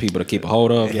too many people to keep a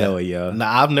hold of. Hell yeah.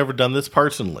 Now, I've never done this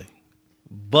personally,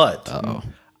 but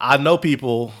I know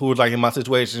people who are like in my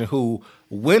situation who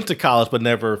went to college but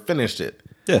never finished it.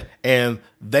 Yeah. And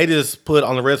they just put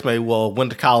on the resume, well,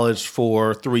 went to college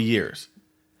for 3 years.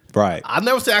 Right. I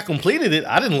never said I completed it.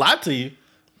 I didn't lie to you.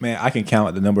 Man, I can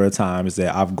count the number of times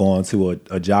that I've gone to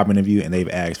a job interview and they've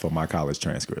asked for my college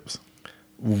transcripts.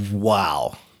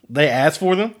 Wow. They ask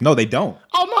for them? No, they don't.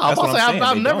 Oh no,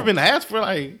 I've never been asked for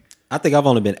like. I think I've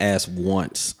only been asked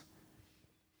once,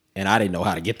 and I didn't know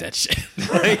how to get that shit.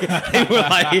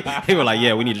 They were like,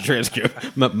 yeah, we need a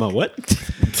transcript. My what?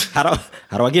 How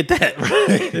do I get that?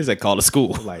 They said call the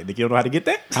school. Like, you don't know how to get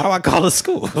that? How do I call the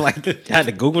school? Like, I had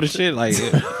to Google the shit. Like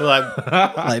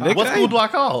what school do I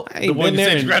call? The one you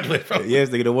said you graduated from. Yes,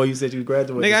 nigga, the one you said you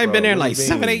graduated. Nigga, I ain't been there in like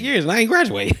 7-8 years, and I ain't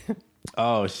graduated.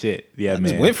 Oh shit, yeah, man. I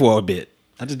just went for a bit.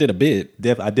 I just did a bid.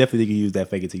 I definitely can use that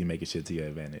fake it till you make it shit to your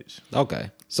advantage.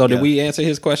 Okay. So did we answer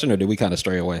his question or did we kind of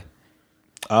stray away?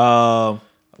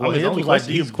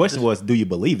 His question was, do you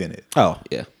believe in it? Oh,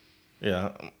 yeah.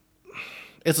 Yeah.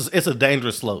 It's a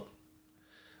dangerous slope.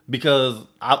 Because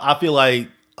I feel like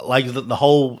the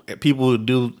whole people who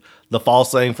do the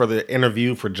false thing for the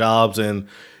interview for jobs and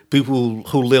people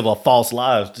who live a false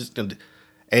lives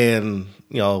and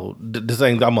you know,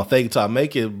 saying I'm gonna fake it till I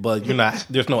make it, but you're not.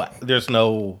 There's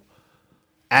no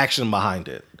action behind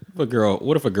it.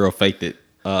 What if a girl faked it,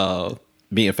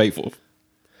 being faithful,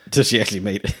 till she actually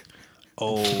made it?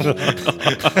 Oh,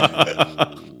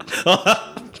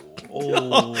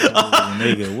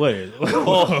 nigga, where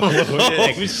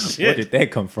did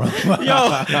that come from?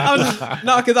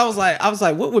 Yo, because I was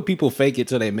like, what would people fake it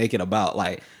till they make it about?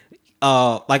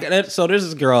 So there's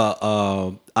this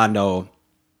girl I know.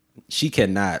 She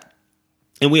cannot,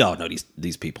 and we all know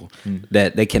these people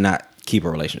that they cannot keep a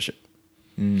relationship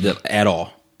at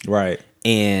all. Right.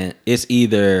 And it's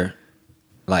either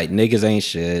like niggas ain't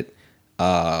shit.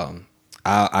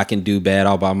 I can do bad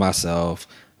all by myself.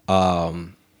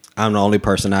 I'm the only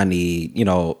person I need. You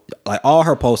know, like all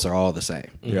her posts are all the same.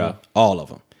 Yeah, all of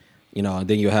them. You know, and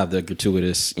then you have the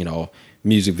gratuitous, you know,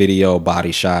 music video,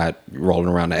 body shot, rolling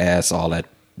around the ass, all that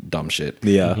dumb shit.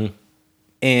 Yeah,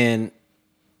 and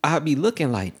I'd be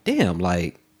looking like, damn,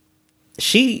 like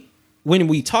when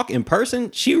we talk in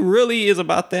person, she really is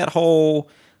about that whole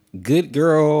good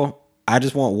girl, I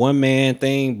just want one man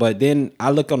thing. But then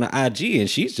I look on the IG and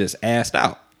she's just assed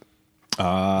out.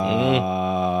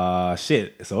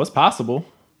 Shit. So it's possible.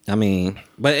 I mean,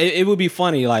 but it would be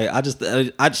funny. Like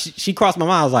she crossed my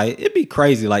mind. I was like, it'd be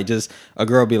crazy. Like just a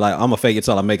girl be like, I'm gonna fake it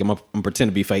till I make it. I'm pretend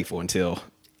to be faithful until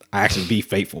I actually be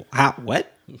faithful. How?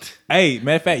 What? Hey,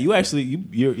 matter of fact, you actually,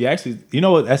 you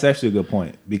know what? That's actually a good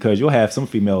point because you'll have some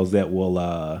females that will,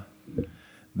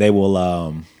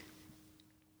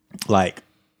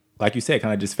 like you said,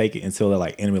 kind of just fake it until they're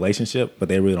like in a relationship, but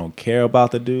they really don't care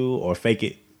about the dude, or fake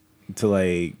it until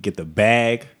they get the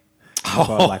bag, as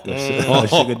far as like a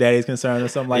sugar daddy's concerned or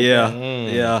something like that.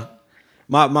 Yeah.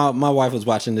 My wife was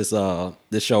watching this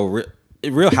show.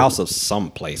 Real House of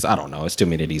some place. I don't know. It's too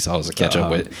many of these hoes to catch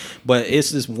up with. But it's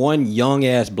this one young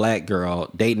ass black girl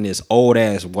dating this old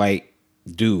ass white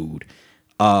dude.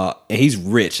 And he's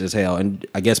rich as hell. And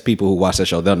I guess people who watch that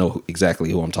show, they'll know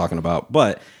exactly who I'm talking about.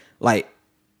 But like,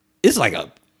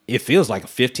 it feels like a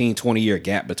 15, 20 year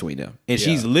gap between them. And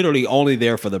she's literally only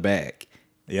there for the bag.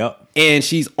 Yep. And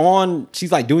she's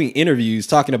like doing interviews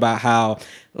talking about how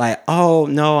like, oh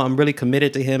no, I'm really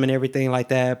committed to him and everything like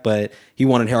that. But he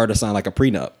wanted her to sign like a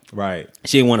prenup. Right.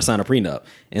 She didn't want to sign a prenup.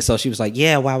 And so she was like,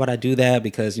 yeah, why would I do that?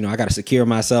 Because, I got to secure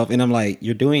myself. And I'm like,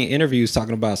 you're doing interviews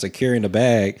talking about securing the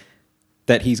bag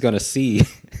that he's going to see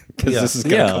because this is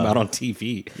going to come out on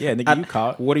TV. Yeah, nigga, you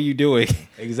caught. What are you doing?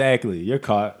 Exactly. You're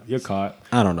caught.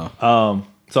 I don't know.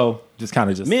 So just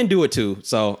kind of just men do it too.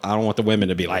 So I don't want the women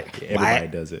to be like, everybody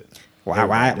does it. Why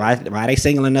are they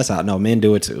singling us out? No, men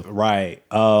do it too. Right.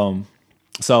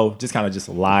 So just kind of just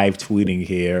live tweeting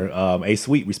here. A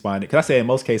Sweet responded, because I said in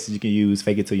most cases you can use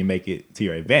fake it till you make it to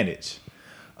your advantage.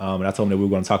 And I told him that we were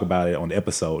going to talk about it on the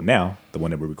episode now, the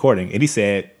one that we're recording. And he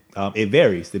said it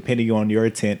varies depending on your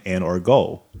intent and or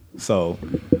goal. So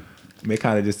it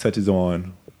kind of just touches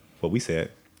on what we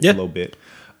said a little bit.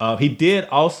 He did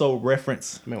also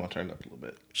reference. I may want to turn it up a little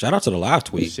bit. Shout out to the live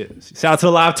tweet. Shout out to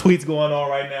the live tweets going on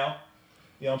right now.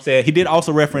 You know what I'm saying? He did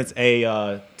also reference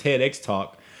a TEDx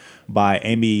talk by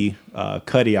Amy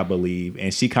Cuddy, I believe.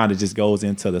 And she kind of just goes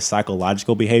into the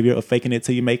psychological behavior of faking it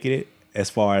till you make it,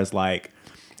 as far as like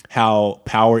how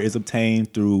power is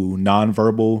obtained through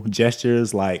nonverbal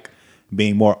gestures, like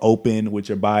being more open with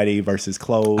your body versus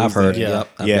closed. I've heard.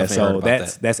 So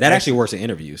that actually works in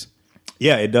interviews.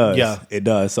 Yeah, it does. Yeah. It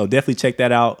does. So definitely check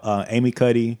that out. Amy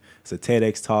Cuddy. It's a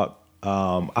TEDx talk.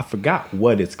 I forgot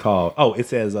what it's called. Oh, it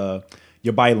says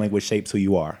your body language shapes who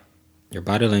you are. Your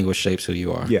body language shapes who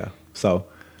you are. Yeah. So.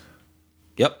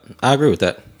 Yep, I agree with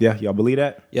that. Yeah, y'all believe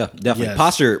that? Yeah, definitely.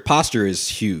 Yes. Posture is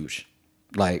huge.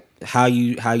 Like how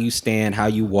you stand, how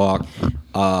you walk,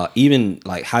 even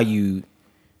like how you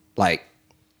like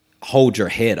hold your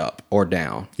head up or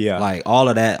down. Yeah. Like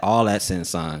all that sends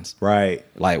signs. Right.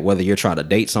 Like whether you're trying to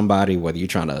date somebody, whether you're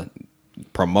trying to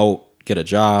promote, get a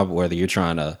job, whether you're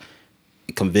trying to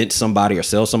convince somebody or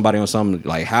sell somebody on something,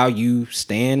 like how you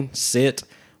stand, sit,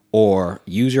 or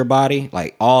use your body,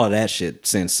 like all of that shit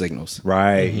sends signals.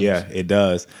 Right. Mm-hmm. Yeah, it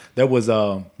does. There was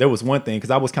one thing,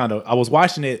 because I was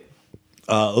watching it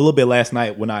a little bit last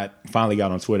night when I finally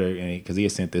got on Twitter, and because he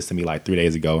had sent this to me like 3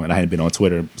 days ago, and I hadn't been on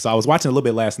Twitter, so I was watching a little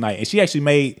bit last night, and she actually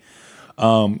made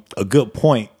a good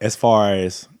point as far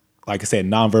as, like I said,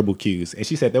 nonverbal cues. And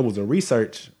she said there was a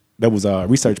research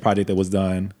project that was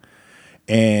done,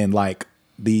 and like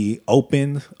the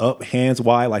open up hands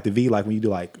wide, like the V, like when you do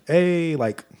like, hey,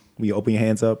 like when you open your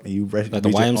hands up and you like the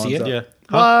YMCA, yeah,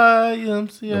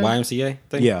 YMCA, the YMCA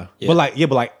thing, yeah. But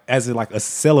like as in like a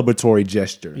celebratory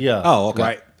gesture, yeah. Oh, okay.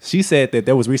 Right. She said that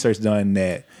there was research done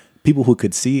that people who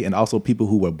could see and also people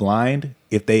who were blind,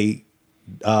 if they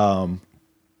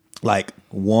like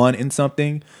won in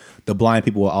something, the blind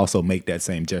people will also make that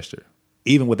same gesture,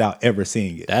 even without ever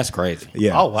seeing it. That's crazy.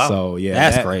 Yeah. Oh wow. So yeah,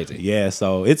 that's crazy. Yeah.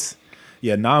 So it's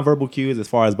nonverbal cues as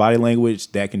far as body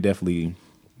language that can definitely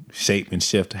shape and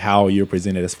shift how you're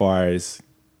presented as far as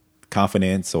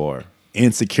confidence or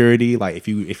insecurity. Like if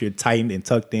you're tightened and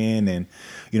tucked in, and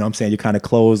you know what I'm saying, you're kind of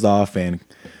closed off and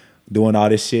doing all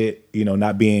this shit, you know,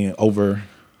 not being over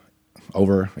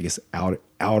I guess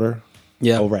outer.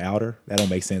 Yeah. Over outer. That don't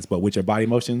make sense. But with your body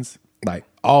motions, like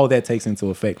all that takes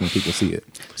into effect when people see it.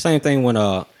 Same thing when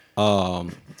like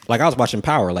I was watching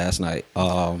Power last night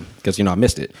because I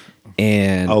missed it.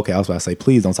 And okay, I was about to say,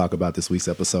 please don't talk about this week's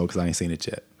episode because I ain't seen it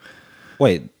yet.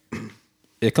 Wait,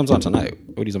 it comes on tonight.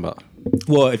 What are you talking about?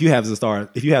 Well, if you have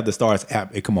the Stars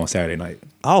app, it come on Saturday night.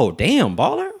 Oh, damn,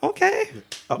 baller. Okay,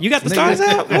 you got the Stars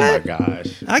app. What? Oh my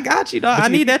gosh, I got you, dog. I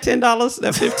need that $10,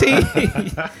 that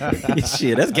 $15.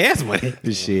 Shit, that's gas money.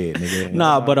 Shit, nigga.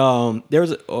 Nah, but there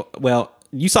was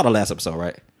you saw the last episode,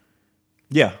 right?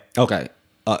 Yeah. Okay.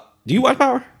 Do you watch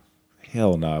Power?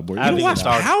 Hell nah, boy. You don't watch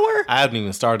Power? I haven't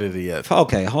even started it yet.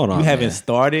 Okay, hold on. You haven't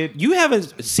started? You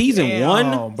haven't season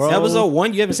 1, bro. episode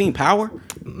 1. You haven't seen Power?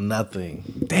 Nothing.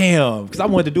 Damn, because I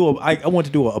wanted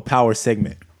to do a Power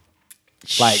segment.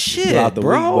 like Shit, throughout the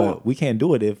bro. week, but we can't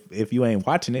do it if you ain't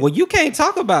watching it. Well, you can't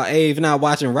talk about Ave not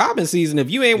watching Robin season if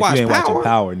you ain't watching Power. Watching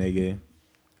Power, nigga.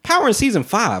 Power in season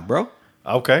 5, bro.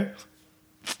 Okay.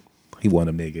 He one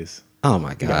of them niggas. Oh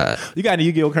my god. You got any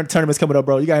Yu-Gi-Oh tournaments coming up,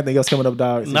 bro? You got anything else coming up,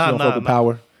 dog? Since you don't fuck with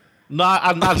Power. No,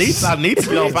 I need to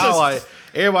be on Power. Like,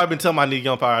 everybody been telling me I need to get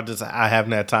on Power. I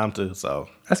haven't had time to. So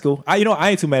that's cool. I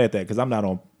ain't too mad at that because I'm not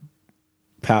on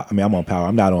Power. I mean, I'm on Power.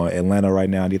 I'm not on Atlanta right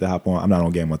now. I need to hop on. I'm not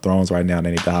on Game of Thrones right now. I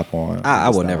need to hop on. I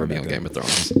will never be on Game of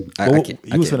Thrones.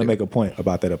 You was going to make a point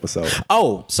about that episode.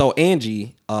 Oh, so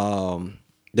Angie,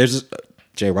 there's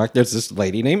J-Rock. There's this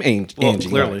lady named Angie. Well,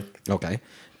 clearly. Right? Okay.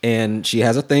 And she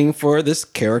has a thing for this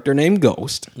character named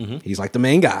Ghost. Mm-hmm. He's like the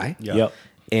main guy. Yep.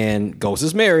 And Ghost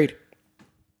is married.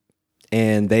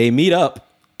 And they meet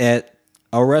up at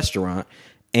a restaurant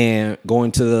and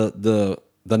going to the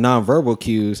nonverbal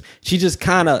cues. She just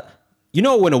kind of,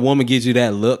 when a woman gives you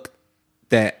that look,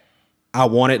 that I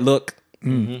want it look,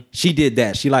 she did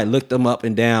that. She like looked them up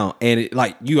and down, and it,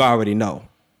 like you already know.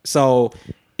 So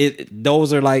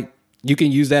those are like, you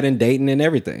can use that in dating and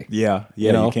everything. Yeah,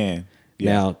 you can.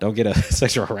 Yeah. Now, don't get a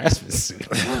sexual harassment suit.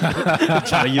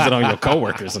 Try to use it on your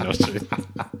coworkers and those shit.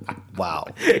 Wow.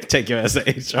 Take your ass to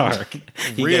HR.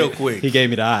 Quick. He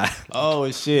gave me the eye. Oh,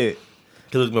 shit.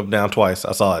 He looked me up down twice.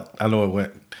 I saw it. I know it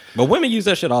went. But women use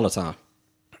that shit all the time.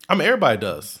 I mean, everybody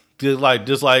does. Just like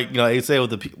they say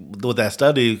with that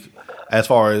study, as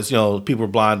far as people are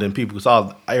blind and people who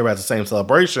saw everybody at the same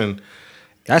celebration.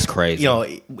 That's crazy.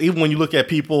 Even when you look at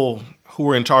people who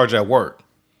are in charge at work,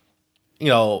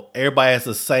 everybody has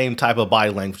the same type of body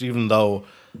language, even though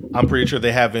I'm pretty sure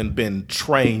they haven't been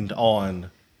trained on,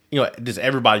 just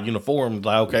everybody uniform.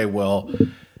 Like, okay, well,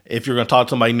 if you're going to talk to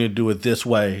somebody, you need to do it this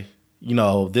way.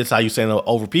 This is how you say it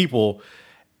over people.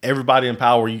 Everybody in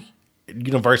Power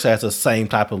Universe has the same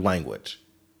type of language.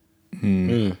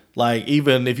 Like,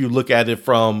 even if you look at it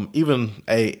from even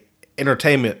a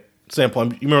entertainment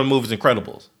standpoint, you remember the movie's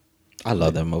Incredibles? I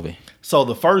love that movie. So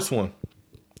the first one,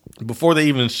 before they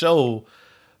even show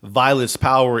Violet's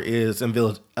power is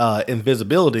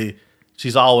invisibility,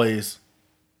 she's always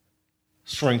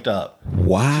shrinked up.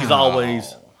 Wow. She's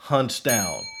always hunched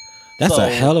down. That's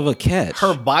a hell of a catch.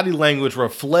 Her body language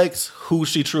reflects who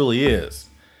she truly is.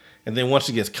 And then once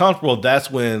she gets comfortable,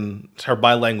 that's when her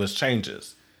body language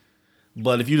changes.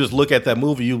 But if you just look at that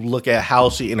movie, you look at how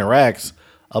she interacts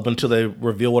up until they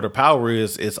reveal what her power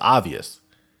is, it's obvious.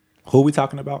 Who are we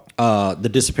talking about? The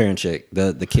disappearing chick,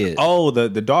 the kid. Oh, the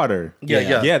daughter.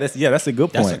 Yeah. That's a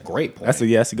good point. That's a great point.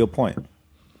 That's a good point.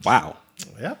 Wow.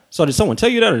 Yeah. So did someone tell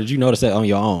you that, or did you notice that on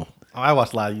your own? I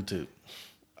watch a lot of YouTube.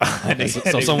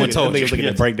 So someone told you. Looking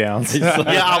at breakdowns.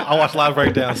 I watch live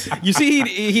breakdowns. You see,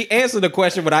 he answered the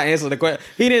question, but I answered the question.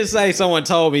 He didn't say someone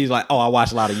told me. He's like, oh, I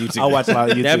watch a lot of YouTube. I watch a lot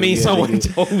of YouTube. That means someone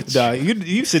told you. Nah,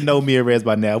 you should know me and Rez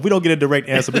by now. If we don't get a direct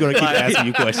answer, we're going to keep asking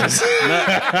you questions.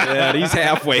 Yeah, he's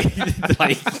halfway.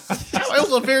 Like, it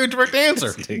was a very direct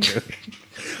answer.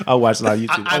 I watch a lot of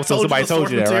YouTube. So somebody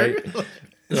told you that, right?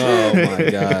 Oh,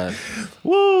 my God.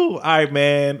 Woo. All right,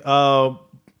 man.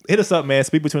 Hit us up, man.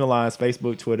 Speak Between the Lines,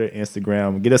 Facebook, Twitter,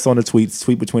 Instagram. Get us on the tweets.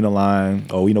 Tweet Between the Line.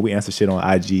 Oh, we answer shit on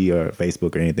IG or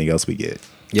Facebook or anything else we get.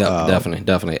 Yeah,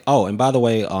 definitely. Oh, and by the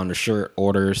way, on the shirt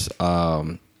orders,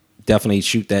 definitely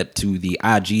shoot that to the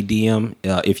IG DM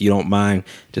if you don't mind,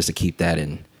 just to keep that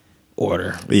in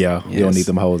order. Yeah, you don't need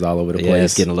them hoes all over the place. Yeah,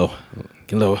 it's getting a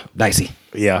little dicey.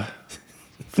 Yeah,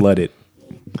 flooded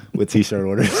with t-shirt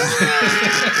orders.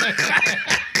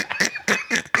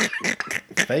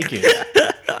 Fake it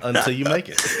until you make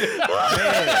it.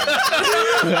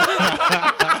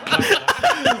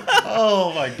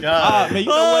 Oh my God. Man, you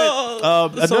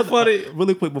know what? So funny.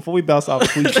 Really quick, before we bounce off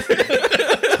tweets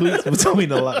between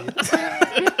the lines.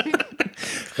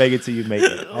 Fake it till you make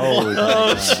it.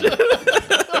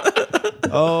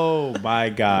 Oh my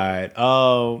God.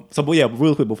 But yeah,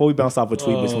 real quick, before we bounce off a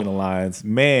tweet between the lines,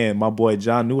 man, my boy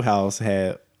John Newhouse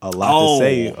had a lot to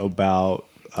say about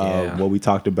what we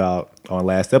talked about on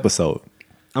last episode.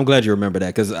 I'm glad you remember that,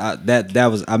 because that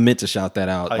was, I meant to shout that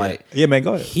out. Yeah, man,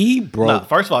 go ahead. He broke. No,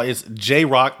 first of all, it's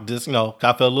J-Rock. Just I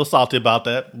felt a little salty about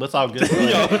that, but it's all good.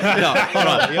 Hold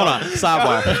on.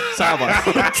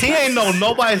 Sidebar. He ain't know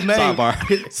nobody's name.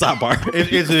 Sidebar.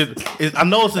 I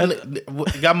know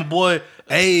it's got my boy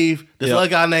Ave. This other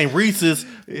guy named Reese's.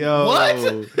 What?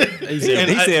 He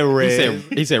said Reg.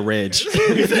 He said Reg.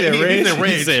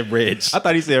 He said Reg. I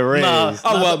thought he said Reg.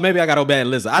 Well, maybe I got a bad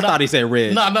listen. I thought he said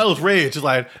Reg. No, it was Reg. It's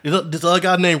like this other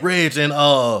guy named Reg and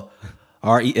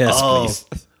RES, please.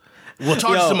 Well,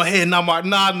 talk to my head, not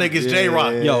niggas.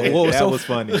 J-Rock. Yo, what was that was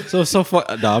funny. So fun.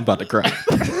 No, I'm about to cry.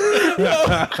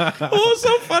 What was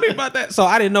so funny about that? So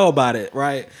I didn't know about it,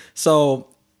 right? So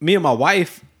me and my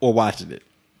wife were watching it.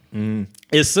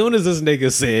 As soon as this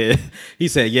nigga said, he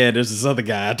said, "Yeah, there's this other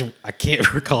guy. I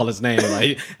can't recall his name.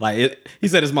 He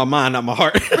said, it's my mind, not my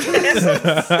heart." And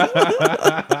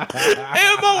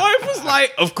my wife was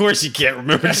like, "Of course you can't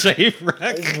remember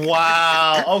J-Rock."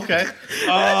 Wow. Okay.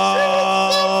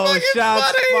 Oh,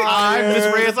 shots fired. Miss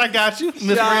Reyes, I got you. Miss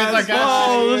Reyes, I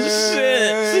got you. Oh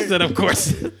shit! She said, "Of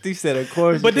course." He said, "Of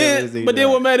course." But then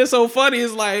what made it so funny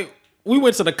is like, we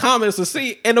went to the comments to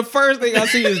see, and the first thing I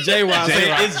see is J-Rock.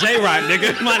 It's J-Rock,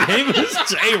 nigga. My name is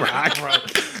J-Rock.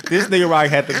 This nigga Rock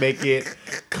had to make it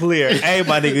clear. Hey,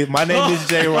 my nigga, my name is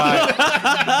J-Rock.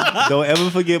 Don't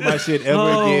ever forget my shit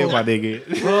ever again, my nigga.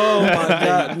 Oh my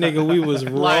god, nigga, we was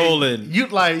rolling. You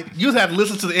had to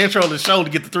listen to the intro of the show to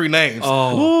get the 3 names.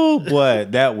 Oh boy,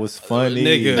 that was funny,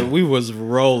 nigga. We was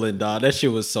rolling, dog. That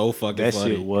shit was so fucking funny.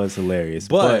 That shit was hilarious,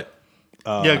 but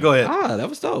yeah, go ahead. That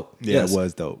was dope. Yeah, yes. It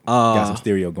was dope. Got some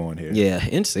stereo going here. Yeah,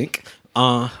 NSYNC.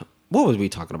 What was we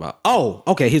talking about? Oh,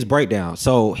 okay, his breakdown.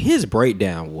 So his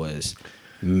breakdown was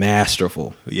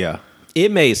masterful. Yeah.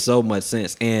 It made so much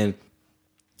sense. And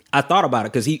I thought about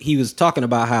it because he was talking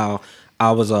about how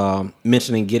I was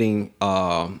mentioning getting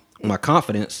my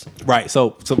confidence. Right.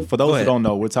 So for those who don't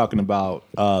know, we're talking about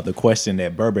the question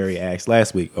that Burberry asked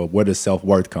last week of where does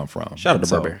self-worth come from? Shout out to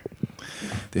Burberry.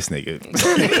 This nigga.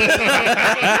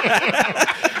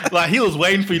 Like, he was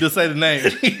waiting for you to say the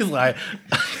name. He's like,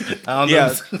 I don't know.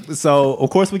 Yeah. So, of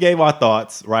course, we gave our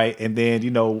thoughts, right? And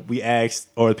then, we asked,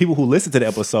 or the people who listened to the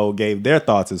episode gave their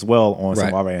thoughts as well on some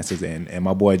of our answers. And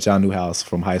my boy John Newhouse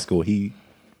from high school, he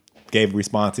gave a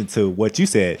response into what you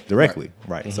said directly.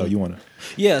 Right. Mm-hmm. So, you want to...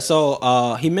 Yeah.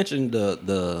 So, he mentioned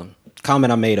the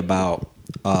comment I made about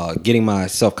getting my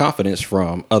self-confidence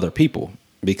from other people.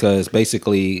 Because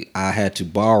basically, I had to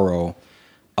borrow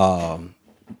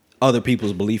other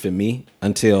people's belief in me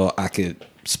until I could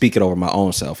speak it over my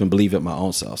own self and believe it my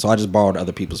own self. So I just borrowed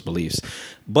other people's beliefs.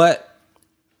 But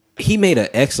he made an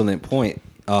excellent point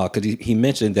because he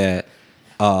mentioned that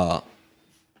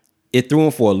it threw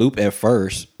him for a loop at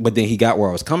first, but then he got where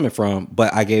I was coming from.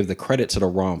 But I gave the credit to the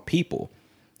wrong people.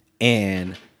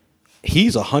 And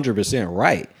he's 100%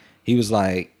 right. He was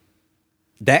like,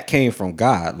 that came from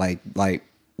God. Like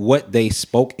what they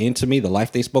spoke into me, the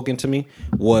life they spoke into me,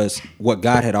 was what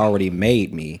God had already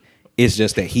made me. It's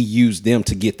just that he used them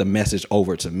to get the message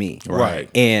over to me. Right.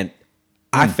 And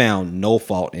I found no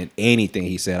fault in anything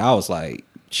he said. I was like,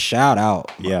 shout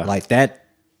out. Yeah. Like that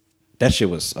shit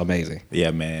was amazing.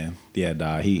 Yeah, man. Yeah,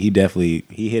 dog. He definitely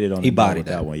hit it on the body with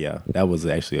that one. Yeah. That was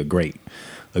actually a great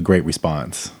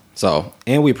response. So,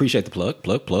 and we appreciate the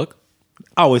plug.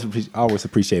 I always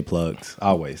appreciate plugs.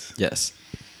 Always. Yes.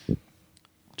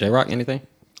 J-Rock, anything?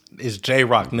 It's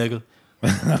J-Rock, nigga.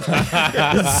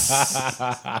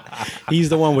 He's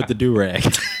the one with the do-rag.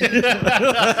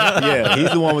 Yeah,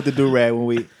 he's the one with the do-rag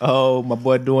when my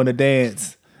boy doing the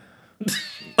dance.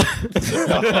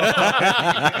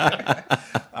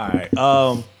 All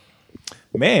right.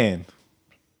 Man.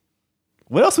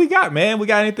 What else we got, man? We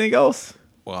got anything else?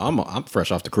 Well, I'm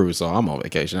fresh off the cruise, so I'm on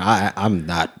vacation. I'm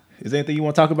not. Is there anything you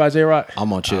want to talk about, J-Rock?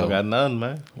 I'm on chill. I got none,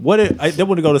 man. I want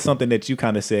to go to something that you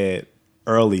kind of said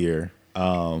earlier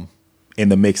in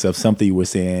the mix of something you were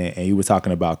saying, and you were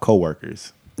talking about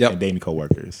coworkers. Yep. And dating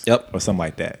coworkers. Yep. Or something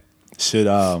like that. What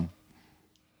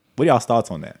are y'all's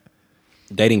thoughts on that?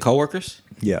 Dating coworkers?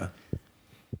 Yeah.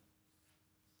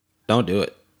 Don't do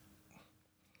it.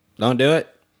 Don't do it.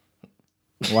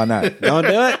 Why not? Don't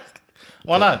do it.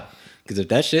 Why not? Because if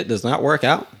that shit does not work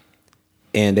out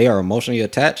and they are emotionally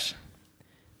attached,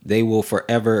 they will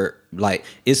forever,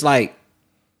 it's like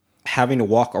having to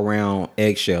walk around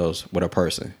eggshells with a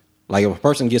person. Like if a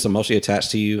person gets emotionally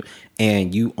attached to you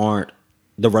and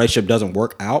the relationship doesn't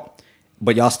work out,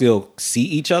 but y'all still see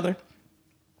each other,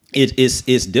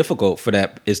 it's difficult for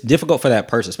that. It's difficult for that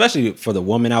person, especially for the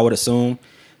woman, I would assume,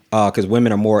 because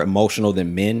women are more emotional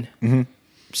than men,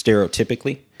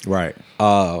 stereotypically. Right.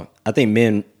 I think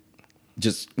men,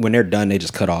 just when they're done, they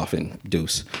just cut off and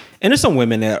deuce. And there's some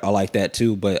women that are like that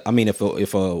too. But I mean, if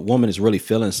a woman is really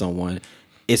feeling someone,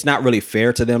 it's not really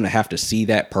fair to them to have to see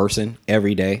that person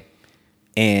every day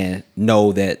and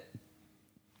know that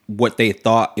what they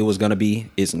thought it was going to be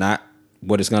is not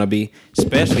what it's going to be,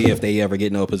 especially if they ever get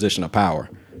into a position of power.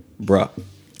 Bruh.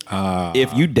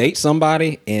 If you date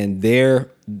somebody and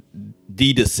they're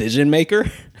the decision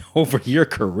maker over your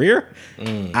career,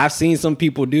 I've seen some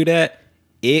people do that.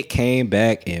 It came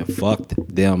back and fucked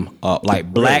them up.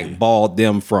 Like blackballed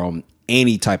them from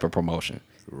any type of promotion.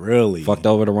 Really? Fucked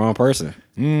over the wrong person.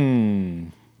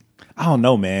 I don't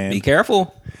know, man. Be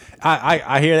careful.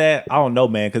 I hear that. I don't know,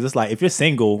 man, because it's like if you're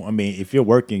single, I mean, if you're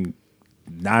working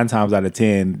 9 times out of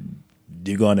 10, I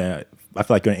feel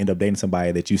like you're gonna end up dating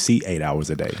somebody that you see 8 hours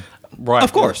a day. Right.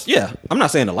 Of course. Yeah. I'm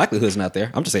not saying the likelihood's not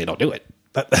there. I'm just saying don't do it.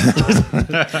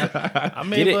 I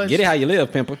mean, get it how you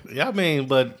live, pimper. Yeah, I mean,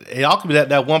 but it all could be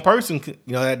that one person,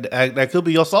 that could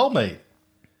be your soulmate.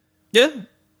 Yeah,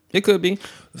 it could be.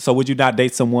 So would you not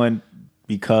date someone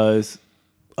because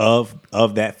of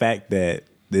that fact that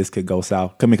this could go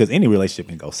south? I mean, because any relationship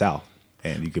can go south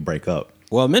and you could break up.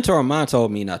 Well, a mentor of mine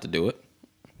told me not to do it,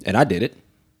 and I did it,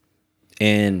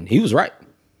 and he was right.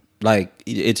 Like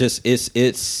it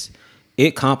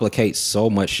complicates so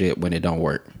much shit when it don't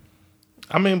work.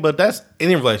 I mean, but that's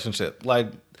any relationship.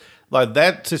 Like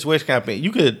that situation can happen.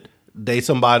 You could date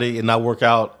somebody and not work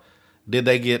out. Did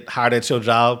they get hired at your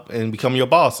job and become your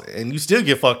boss, and you still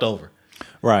get fucked over?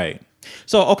 Right.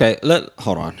 So okay,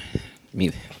 hold on.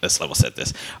 Let's level set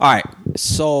this. All right.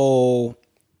 So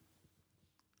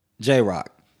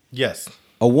J-Rock. Yes.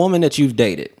 A woman that you've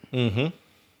dated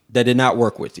that did not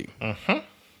work with you.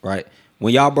 Right.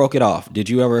 When y'all broke it off, did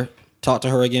you ever talk to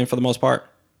her again for the most part?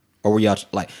 Or were y'all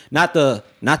like not the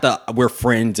we're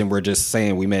friends and we're just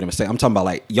saying we made a mistake. I'm talking about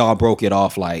like y'all broke it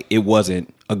off like it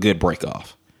wasn't a good break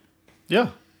off. Yeah.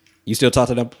 You still talk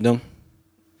to them?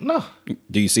 No.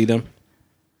 Do you see them?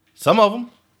 Some of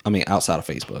them. I mean, outside of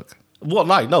Facebook. Well,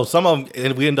 no. Some of them,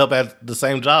 and we end up at the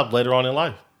same job later on in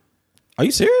life. Are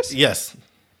you serious? Yes.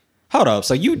 Hold up.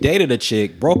 So you dated a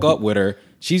chick, broke up with her.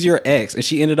 She's your ex, and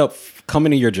she ended up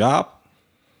coming to your job.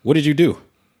 What did you do?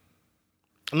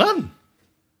 Nothing.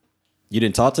 You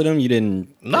didn't talk to them? You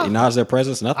didn't acknowledge their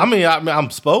presence? Nothing? I mean,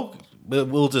 I'm spoke. It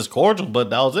was just cordial, but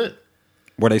that was it.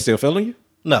 Were they still feeling you?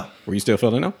 No. Were you still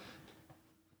feeling them?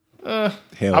 Hell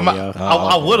yeah.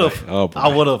 I would have. I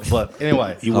would have, but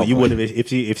anyway. You would have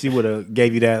if she would have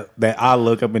gave you that eye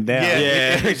look up and down.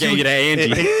 Yeah. Gave you that Angie.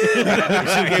 She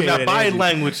gave me that body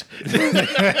language.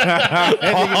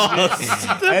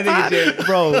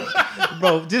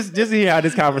 Bro, just to hear how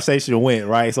this conversation went,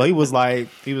 right? So he was like,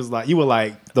 you were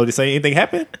like, though, did say anything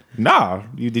happen? Nah.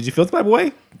 Did you feel the type of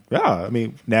way? Yeah, I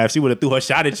mean, now if she would have threw her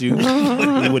shot at you,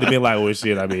 you would have been like, "Well,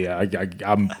 shit." I mean, I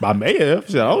may have.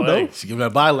 Shit, I don't know. She give me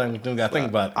that body language. Don't gotta think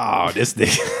about it. Oh, this thing.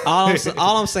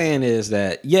 all I'm saying is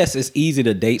that yes, it's easy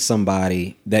to date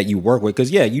somebody that you work with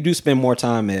because you do spend more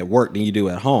time at work than you do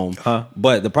at home.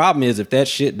 But the problem is if that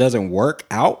shit doesn't work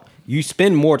out, you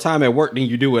spend more time at work than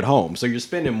you do at home. So you're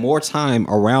spending more time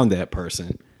around that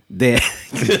person. What's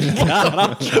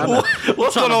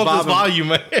going on with this volume,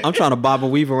 man? I'm trying to bob and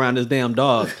weave around this damn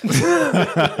dog.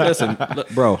 Listen,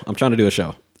 bro, I'm trying to do a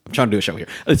show. Here.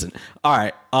 Listen, all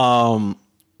right.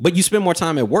 But you spend more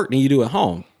time at work than you do at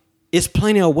home. It's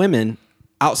plenty of women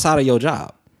outside of your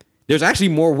job. There's actually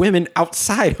more women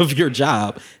outside of your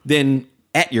job than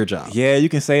at your job. Yeah, you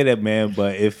can say that, man.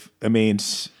 But if I'm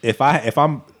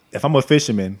a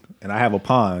fisherman and I have a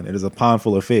pond, and there's a pond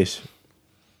full of fish.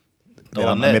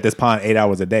 I'm at this pond 8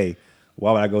 hours a day.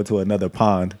 Why would I go to another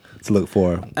pond to look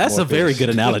for? That's a very good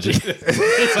analogy.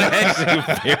 It's actually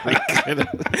very good.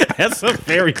 That's a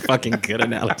very fucking good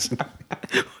analogy.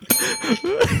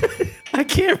 I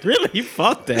can't really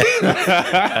fuck that.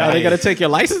 Are they gonna take your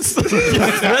license?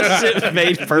 That shit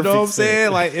made perfect. You know what I'm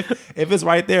saying? Like if it's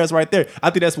right there, it's right there. I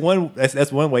think that's one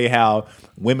way how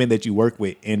women that you work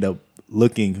with end up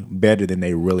looking better than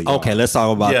they really are. Okay, let's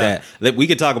talk about that. We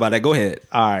can talk about that. Go ahead.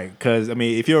 All right, because I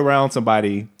mean, if you're around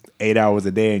somebody 8 hours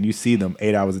a day and you see them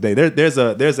 8 hours a day, there's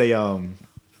a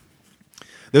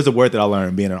word that I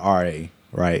learned being an RA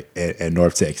right at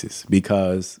North Texas,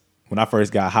 because when I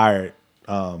first got hired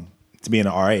to be an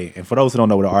RA, and for those who don't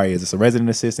know what an RA is, it's a resident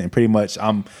assistant. And pretty much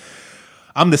I'm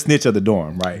the snitch of the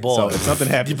dorm, right? Boy. So if something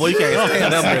happens, you can't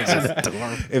stand them.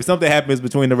 if something happens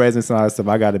between the residents and all that stuff,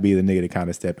 I got to be the nigga to kind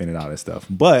of step in and all that stuff.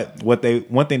 But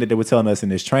one thing that they were telling us in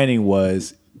this training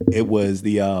was it was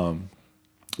the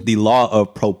law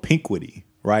of propinquity,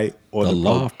 right? Or the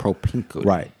law of propinquity,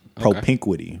 right?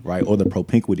 Propinquity, right? Or the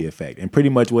propinquity effect. And pretty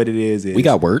much what it is we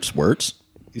got words.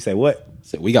 You say what?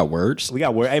 So we got words. We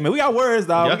got words. Hey man, we got words,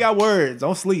 dog. Yeah. We got words.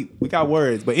 Don't sleep. We got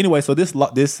words. But anyway, so this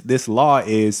law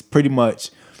is pretty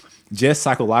much just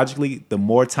psychologically, the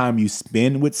more time you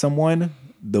spend with someone,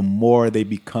 the more they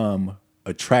become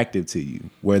attractive to you,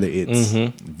 whether it's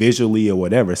visually or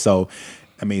whatever. So,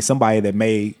 I mean, somebody that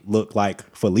may look like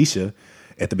Felicia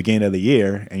at the beginning of the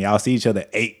year, and y'all see each other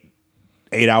 8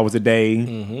 hours a day,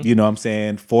 you know what I'm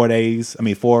saying, 4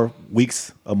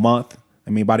 weeks a month. I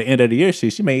mean, by the end of the year,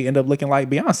 she may end up looking like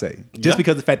Beyonce just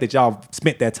because of the fact that y'all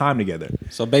spent that time together.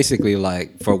 So basically,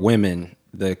 like for women,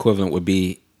 the equivalent would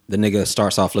be the nigga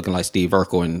starts off looking like Steve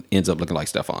Urkel and ends up looking like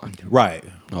Stephon. Right.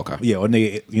 Okay. Yeah, or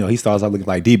nigga, he starts out looking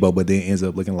like Debo, but then ends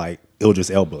up looking like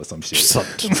Idris Elba or some shit.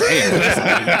 Damn,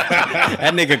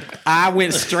 that nigga, I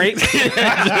went straight,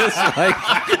 just like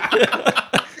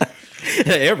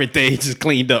everything just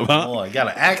cleaned up, huh? Boy, got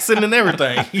an accent and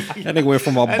everything. That nigga went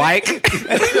from a bike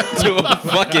to a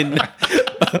fucking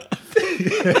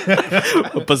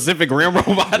a Pacific Rim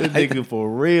robot. That nigga for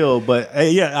real. But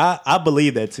yeah, I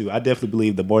believe that too. I definitely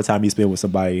believe the more time you spend with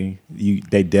somebody,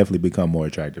 they definitely become more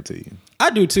attractive to you.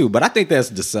 I do too, but I think that's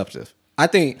deceptive. I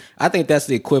think that's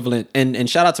the equivalent. And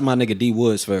shout out to my nigga D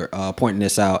Woods for pointing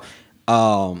this out.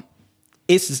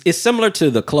 It's similar to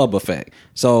the club effect.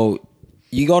 So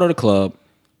you go to the club,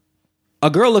 a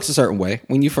girl looks a certain way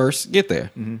when you first get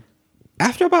there. Mm-hmm.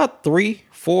 After about 3,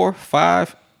 4,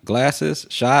 5 glasses,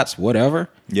 shots, whatever.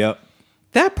 Yep.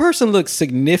 That person looks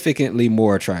significantly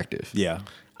more attractive. Yeah.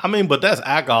 I mean, but that's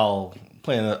alcohol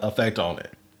playing an effect on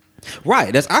it.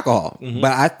 Right, that's alcohol.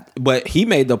 Mm-hmm. But he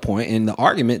made the point in the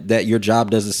argument that your job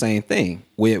does the same thing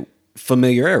with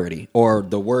familiarity, or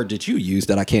the word that you use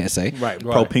that I can't say. Right.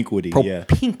 Propinquity.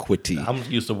 Propinquity. I'm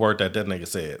used to the word that nigga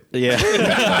said. Yeah.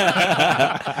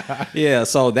 Yeah,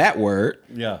 so that word.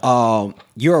 Yeah.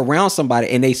 You're around somebody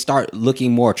and they start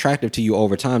looking more attractive to you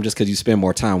over time just because you spend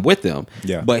more time with them.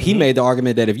 Yeah. But he made the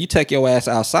argument that if you take your ass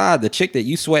outside, the chick that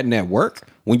you sweating at work,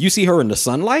 when you see her in the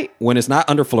sunlight, when it's not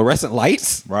under fluorescent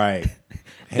lights, right.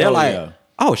 They're like,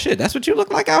 oh shit, that's what you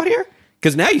look like out here?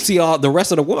 Because now you see all the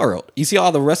rest of the world. You see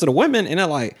all the rest of the women, and they're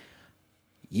like,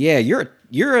 yeah,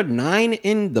 you're a 9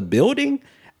 in the building.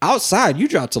 Outside, you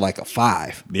drop to like a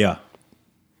 5. Yeah.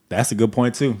 That's a good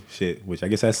point too. Shit. Which I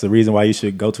guess that's the reason why you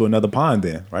should go to another pond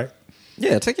then, right?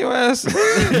 Yeah, take your ass.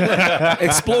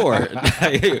 Explore.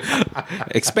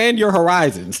 Expand your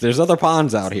horizons. There's other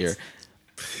ponds out here.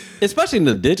 Especially in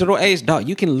the digital age, dog,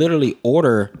 you can literally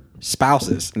order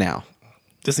spouses now.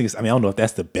 Just think, I don't know if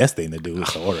that's the best thing to do is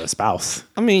to order a spouse.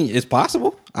 I mean, it's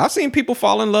possible. I've seen people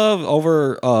fall in love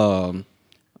over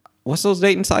what's those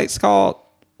dating sites called?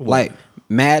 What? Like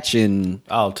Match and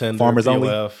Tinder, Farmers POF. Only.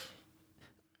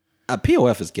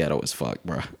 POF is ghetto as fuck,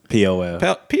 bro. POF,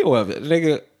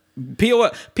 nigga.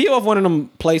 POF one of them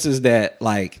places that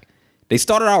like they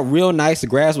started out real nice. The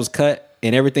grass was cut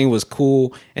and everything was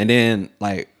cool, and then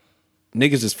like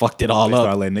niggas just fucked it all up.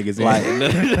 Start letting niggas in.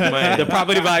 Like, the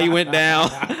property value went down.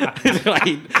 Like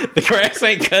the grass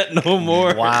ain't cut no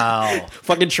more. Wow.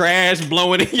 Fucking trash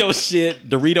blowing in your shit.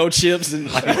 Dorito chips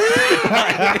and like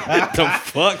the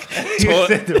fuck.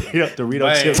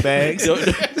 Dorito chip bags.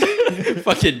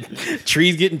 Fucking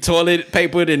trees getting toilet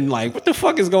papered and like what the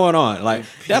fuck is going on? Like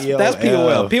that's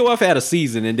POF. POF had a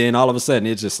season and then all of a sudden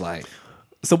it's just like.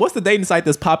 So what's the dating site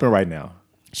that's popping right now?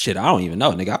 Shit, I don't even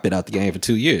know, nigga. I've been out the game for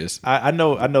 2 years. I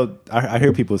know. I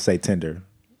hear people say Tinder.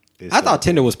 I thought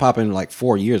Tinder was popping like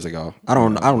 4 years ago. I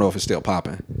don't know if it's still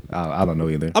popping. I don't know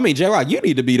either. I mean, J-Rock, you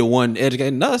need to be the one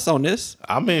educating us on this.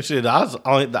 I mean, shit. I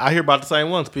hear about the same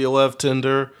ones: POF,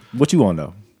 Tinder. What you on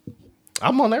though?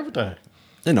 I'm on everything.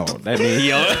 No, that mean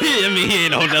he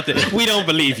ain't on nothing. We don't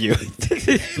believe you.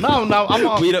 No, I'm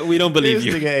on. We don't believe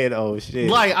you. This nigga ain't oh shit.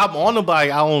 Like I'm on the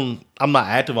bike. I'm not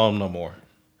active on them no more.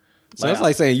 So it's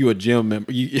like saying you a gym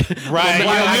member. Right.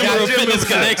 I got a Fitness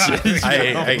Connection.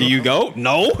 Hey, do you go?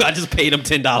 No. I just paid him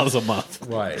 $10 a month.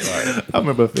 Right. I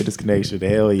remember Fitness Connection.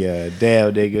 Hell yeah.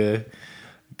 Damn, nigga.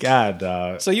 God,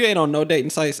 dog. So you ain't on no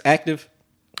dating sites active?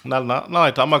 Not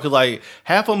like talking about because like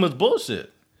half of them is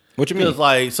bullshit. What you mean? Because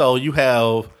like so you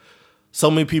have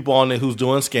so many people on there who's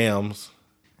doing scams.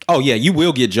 Oh yeah, you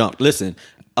will get jumped. Listen,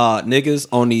 niggas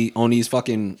on these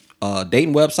fucking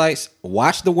dating websites,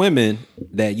 watch the women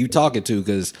that you talking to,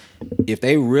 because if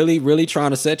they really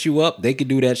trying to set you up, they could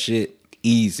do that shit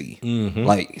easy. Mm-hmm.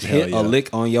 Like hit a lick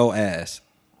on your ass.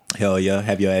 Hell yeah.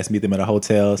 Have your ass meet them at a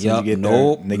hotel. So you get there,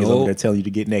 niggas over there telling you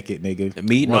to get naked, nigga.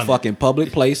 Meet in a fucking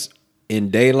public place in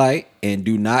daylight and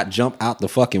do not jump out the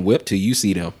fucking whip till you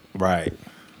see them. Right.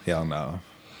 Hell no.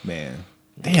 Man.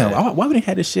 Damn, why would they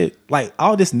have this shit? Like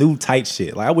all this new tight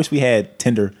shit. Like I wish we had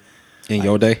Tinder in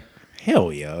your day.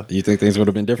 Hell yeah. You think things would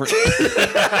have been different?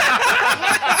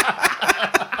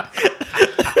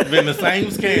 Been the same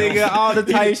scale. Nigga, all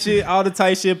the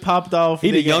tight shit popped off.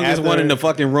 He the youngest one in the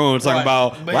fucking room talking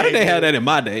about why did they have that in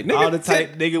my day? Nigga, all the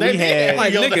tight nigga we had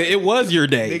like nigga, it was your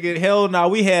day. Nigga, hell no,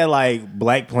 we had like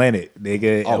Black Planet,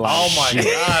 nigga. Oh, my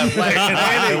god, Black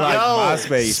Planet, like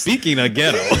MySpace. Speaking of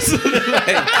ghettos.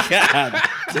 God.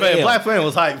 Man, Black Planet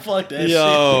was hype. Fuck that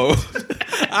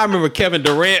shit. I remember Kevin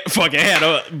Durant fucking had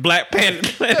a Black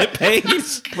Planet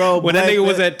page. Bro, when that nigga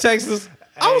was at Texas,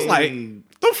 I was like,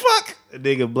 the fuck?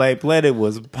 Nigga, Black Planet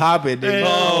was popping, nigga.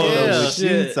 Oh,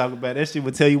 She was talking about that shit.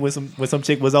 Would tell you when some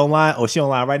chick was online. Oh, she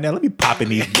online right now. Let me pop in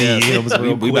these DMs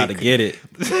real quick. We about to get it.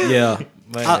 Yeah.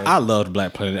 I loved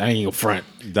Black Planet. I ain't gonna front.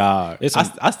 Dog.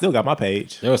 I still got my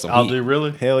page. There was some Oh, dude,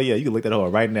 really? Hell yeah. You can look that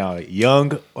up right now.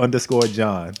 Young_John.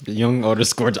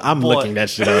 Young_John. I'm looking that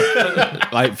shit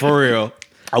up. Like, for real.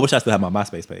 I wish I still had my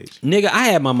MySpace page. Nigga, I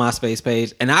had my MySpace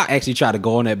page, and I actually tried to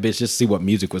go on that bitch just to see what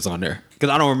music was on there. Because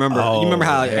I don't remember. You remember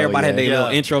how everybody had their little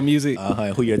intro music?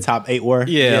 Who your top 8 were?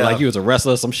 Yeah, like you was a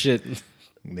wrestler or some shit.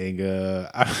 Nigga.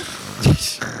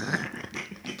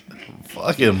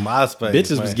 Fucking MySpace.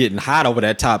 Bitches was getting hot over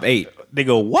that top 8.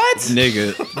 Nigga, what?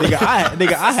 Nigga.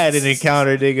 I had an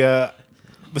encounter, nigga.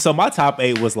 But so my top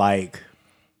 8 was like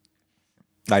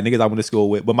niggas I went to school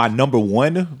with. But my number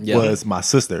 1 was my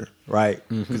sister, right?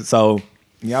 Mm-hmm. So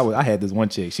yeah, I had this one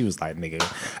chick. She was like, nigga,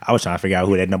 I was trying to figure out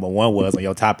who that number 1 was on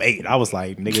your top 8. I was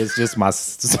like, nigga, it's just my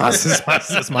sister. That's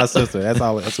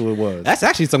all. That's who it was. That's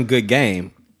actually some good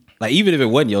game. Like, even if it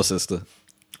wasn't your sister.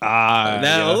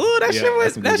 That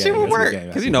shit would work.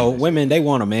 Because, women, they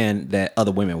want a man that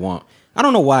other women want. I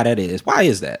don't know why that is. Why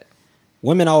is that?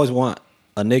 Women always want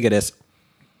a nigga that's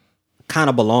kind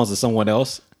of belongs to someone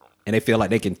else, and they feel like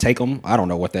they can take them. I don't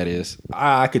know what that is.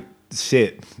 I could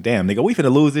shit. Damn, nigga, we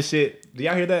finna lose this shit. Do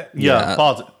y'all hear that? Yeah,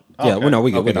 pause it. Okay. Yeah,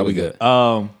 we good.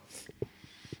 I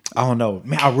don't know,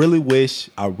 man. I really wish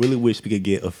we could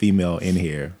get a female in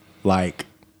here, like,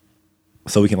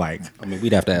 so we can like. I mean,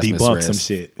 we'd have to ask debunk Mrs. some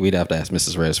shit. We'd have to ask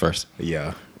Mrs. Rez first.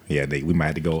 Yeah. Yeah, we might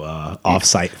have to go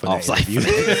off-site for that interview.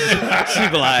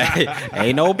 She'd be like,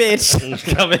 ain't no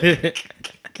bitch coming.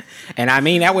 And I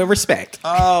mean that with respect.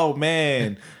 Oh,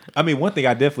 man. I mean, one thing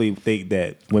I definitely think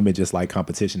that women just like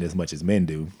competition as much as men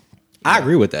do. I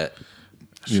agree with that.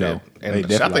 You know, and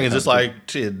I think it's just like,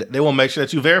 shit, they want to make sure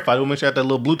that you verify. They want to make sure you have that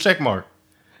little blue check mark.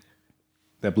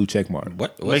 That blue check mark.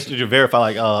 What? Make sure you verify,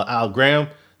 like Al Graham.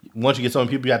 Once you get some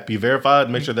people, you have to be verified.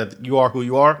 Make sure that you are who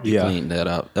you are. You cleaned that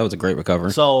up. That was a great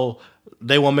recovery. So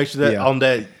they want to make sure that on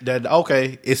that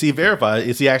okay, is he verified?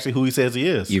 Is he actually who he says he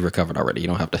is? You recovered already. You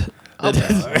don't have to.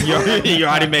 Okay. you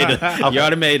already made it. You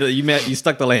already made it. You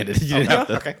stuck the landing. You didn't have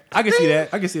to. Okay. I can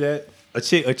see that. A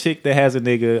chick that has a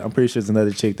nigga. I'm pretty sure there's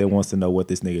another chick that wants to know what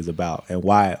this nigga is about and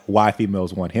why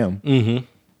females want him. Mm-hmm.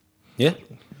 Yeah,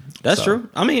 that's true.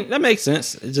 I mean, that makes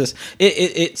sense. It just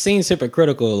it seems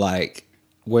hypocritical, like,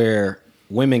 where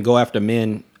women go after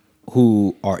men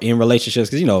who are in relationships,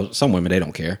 because some women, they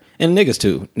don't care, and niggas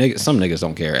too. Some niggas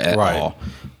don't care at all,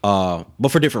 but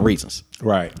for different reasons,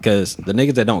 right? Because the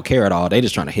niggas that don't care at all, they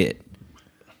just trying to hit.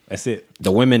 That's it.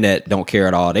 The women that don't care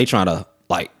at all, they trying to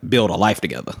like build a life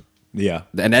together. Yeah,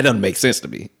 and that doesn't make sense to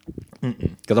me.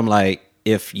 Because I'm like,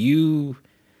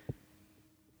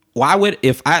 why would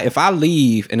if I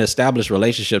leave an established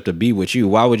relationship to be with you,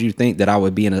 why would you think that I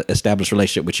would be in an established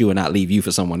relationship with you and not leave you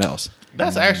for someone else?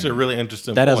 That's actually a really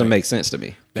interesting. That doesn't make sense to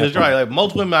me. Because you're right. Like,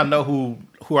 most women I know who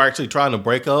are actually trying to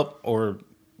break up or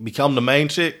become the main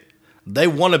chick, they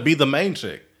want to be the main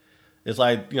chick. It's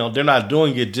like, they're not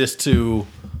doing it just to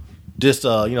say,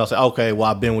 okay, well,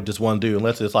 I've been with this one dude,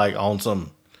 unless it's like on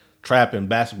some trapping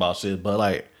basketball shit. But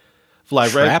like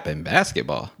trapping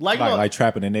basketball, like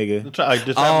trapping a nigga.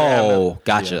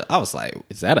 Gotcha. Yeah. I was like,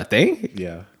 is that a thing?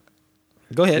 Yeah.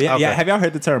 Go ahead. Yeah. Have y'all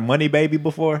heard the term money baby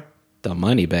before? The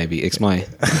money baby. Explain.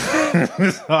 What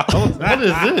is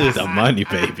this? The money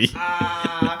baby.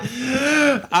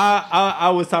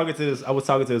 I was talking to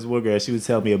this one girl. She was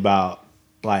telling me about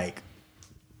like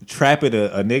trapping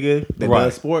a nigga that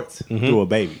does sports through a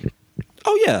baby.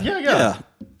 Oh yeah.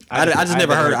 I just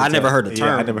never heard. I never heard the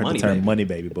term. I never heard the term money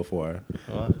baby before.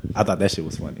 I thought that shit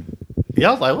was funny. Yeah,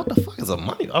 I was like, what the fuck is a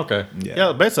money? Okay.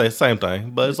 Yeah, basically the same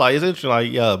thing. But it's interesting.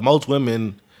 Like, most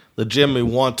women legitimately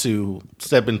want to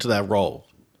step into that role.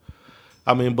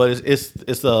 I mean, but it's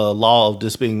the law of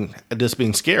this being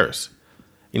scarce.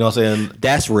 You know what I'm saying?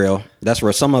 That's real.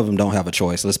 Some of them don't have a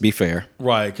choice. Let's be fair.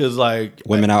 Right, because like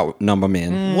women outnumber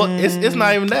men. Well, it's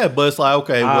not even that, but it's like,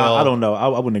 okay, well, I don't know.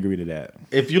 I wouldn't agree to that.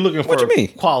 If you're looking for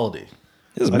quality,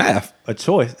 it's math. A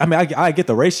choice. I mean, I get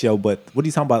the ratio, but what are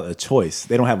you talking about? A choice?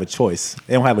 They don't have a choice.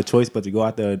 They don't have a choice but to go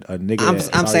out there a nigga.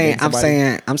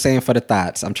 I'm saying for the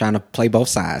thoughts. I'm trying to play both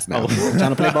sides now.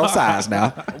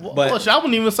 But I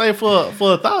wouldn't even say for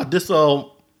the thought. Just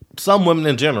some women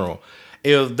in general.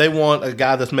 If they want a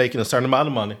guy that's making a certain amount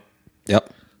of money,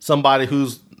 somebody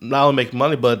who's not only making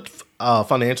money but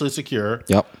financially secure,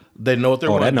 they know what they're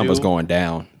going to do. That number's going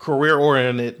down. Career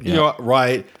oriented,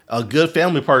 right? A good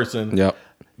family person.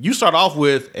 You start off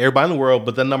with everybody in the world,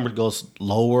 but that number goes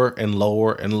lower and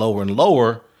lower and lower and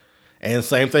lower. And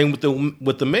same thing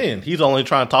with the men. He's only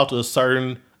trying to talk to a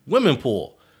certain women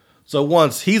pool. So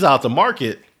once he's out the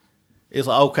market, it's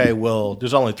like, okay, well,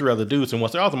 there's only 3 other dudes, and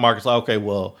once they're out the market, it's like, okay,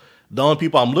 well, the only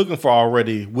people I'm looking for are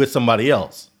already with somebody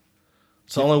else.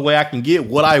 So the only way I can get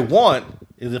what I want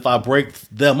is if I break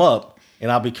them up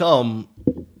and I become,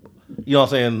 you know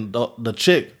what I'm saying, the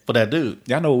chick for that dude.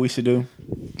 Y'all know what we should do?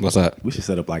 What's that? We should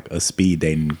set up like a speed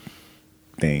dating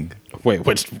thing. Wait,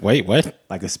 what?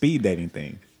 Like a speed dating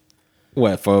thing.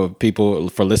 What, for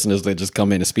listeners that just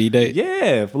come in to speed date?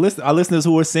 Yeah, for our listeners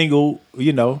who are single,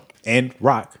 and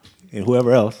rock and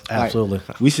whoever else. Absolutely.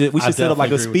 Like, we should set up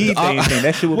like a speed dating thing.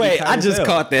 That shit would be I just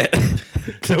caught that.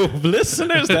 To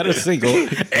listeners that are single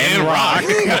and rock.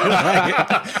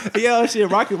 Yeah, shit,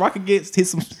 Rock can get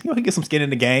some skin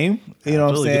in the game. You know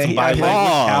what I'm saying?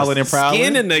 Howling and prowling.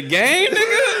 Skin in the game,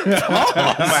 nigga?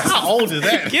 How old is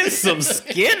that? Get some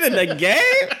skin in the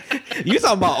game? You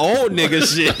talking about old nigga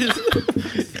shit.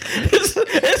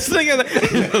 This nigga,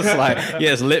 it's like,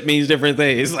 yes, lit means different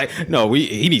things. It's like, no,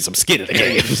 he needs some skin in the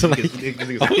game.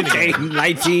 Okay,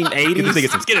 1980s. This nigga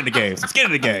some skin in the game. Some skin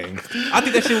in the game. I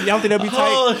think that shit. Y'all think that'd be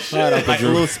tight? Oh shit! Like a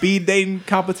little speed dating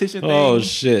competition thing. Oh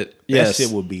shit! Yes, that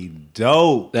shit would be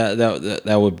dope.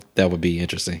 That would be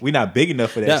interesting. We're not big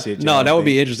enough for that shit. No, that would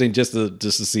be interesting just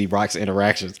to see Rock's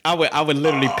interactions. I would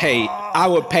literally pay. I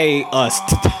would pay us.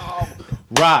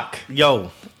 Rock,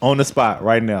 yo. On the spot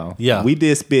right now. Yeah. We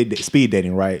did speed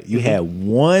dating, right? You had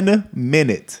 1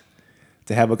 minute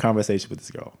to have a conversation with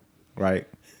this girl, right?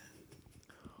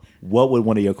 What would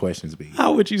one of your questions be?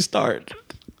 How would you start?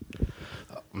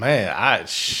 Man,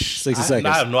 60 seconds.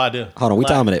 I have no idea. Hold on, we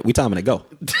timing it. Go.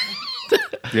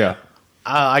 Yeah.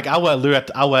 I would literally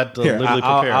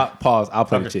prepare. I'll pause. I'll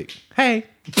play the chick. Hey.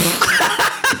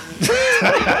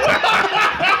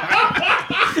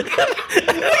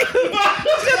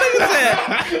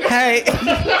 Hey.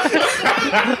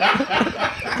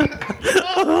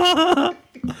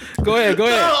 Go ahead.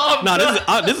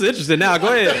 No, this is interesting now. Go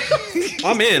ahead.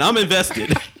 I'm in. I'm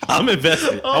invested. I want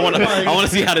to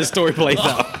see how this story plays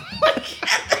out.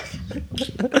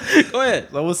 Go ahead.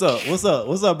 So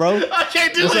what's up, bro? I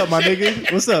can't do What's up, my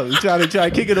nigga? What's up? You trying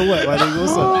to kick it or what, my nigga?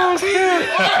 What's up?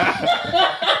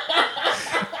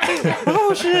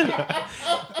 Oh shit.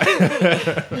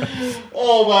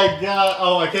 Oh my god!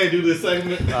 Oh, I can't do this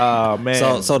segment. Oh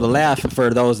man! So the laugh, for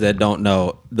those that don't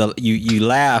know, you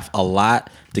laugh a lot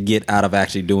to get out of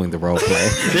actually doing the role play.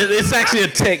 It's actually a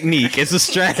technique. It's a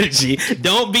strategy.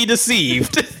 Don't be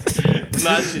deceived.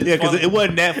 Yeah, because it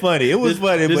wasn't that funny. It was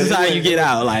funny. This is how you get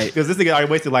out, like, because this nigga already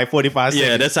wasted like 45 seconds.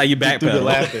 Yeah, that's how you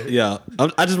backpedal. Yeah,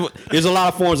 I just there's a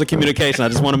lot of forms of communication. I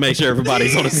just want to make sure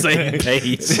everybody's on the same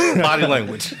page. Body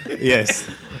language. Yes.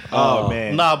 Oh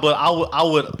man. Nah, but I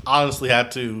would honestly have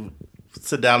to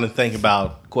sit down and think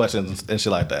about questions and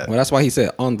shit like that. Well, that's why he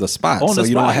said on the spot, so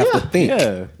you don't have to think.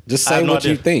 Yeah. Just say what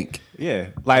you think. Yeah.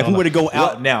 Like if we were to go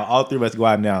out now, all 3 of us go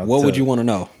out now. What would you want to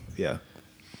know? Yeah.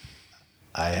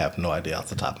 I have no idea off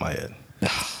the top of my head.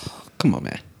 Come on,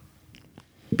 man.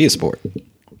 Be a sport.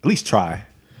 At least try.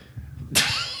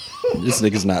 This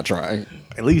nigga's not trying.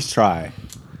 At least try.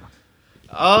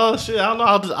 Oh shit! I don't know.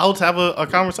 I'll just have a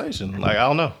conversation. Like I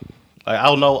don't know. Like I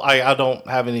don't know. I don't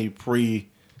have any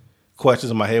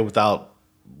questions in my head without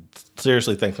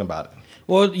seriously thinking about it.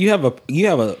 Well, you have a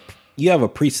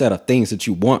preset of things that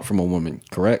you want from a woman,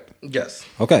 correct? Yes.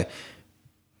 Okay.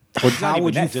 Well, how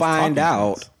would you find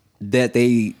out that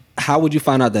they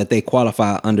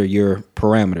qualify under your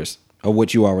parameters of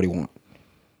what you already want?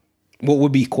 What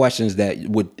would be questions that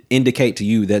would indicate to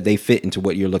you that they fit into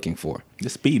what you're looking for?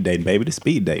 The speed dating, baby. The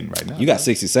speed dating right now. You got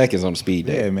 60 seconds on the speed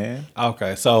date. Yeah, man.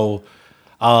 Okay, so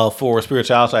for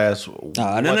spirituality, I ask. No. This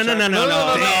nigga, no,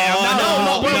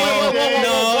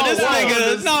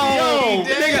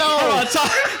 nigga.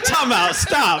 Time out.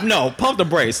 Stop. No, pump the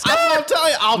brakes. I'm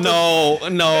telling you.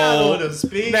 No.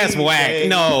 That's whack.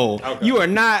 No, okay. You are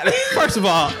not. First of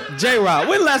all, J-Rock,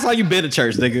 when the last time you been to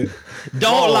church, nigga?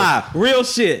 Don't lie. Real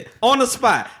shit. On the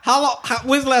spot.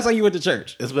 When's the last time you went to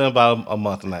church? It's been about a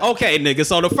month and a half. Okay, nigga.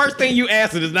 So the first thing you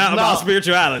answered is not about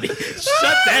spirituality.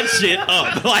 Shut that shit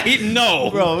up. Like, no.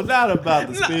 Bro, not about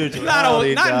the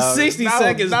spirituality. Not in 60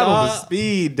 seconds, not dog. On the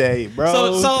speed date, bro.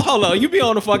 So hold on. You be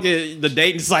on the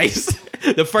dating sites.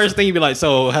 The first thing you be like,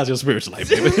 so how's your spiritual life,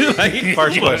 baby? Like,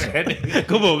 first question.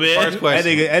 Come on, man. First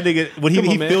question. That nigga when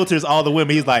he filters all the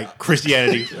women, he's like,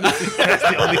 Christianity. That's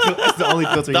the only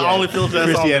filter. The only filter.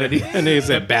 Christianity. And nigga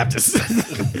said Baptist.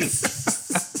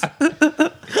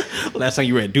 Last time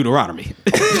you read Deuteronomy.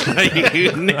 Like,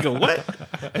 nigga, what?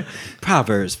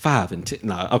 Proverbs 5 and 10.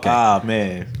 No, okay. Ah,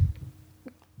 man.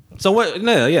 So what?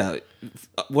 No, yeah.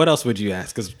 What else would you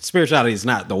ask? Because spirituality is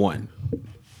not the one.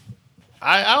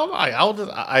 I don't know.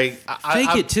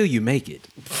 Fake it till you make it.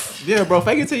 Yeah, bro.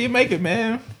 Fake it till you make it,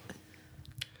 man.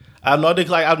 I know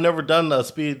I've never done a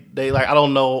speed date. Like I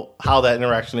don't know how that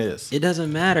interaction is. It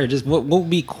doesn't matter. Just what would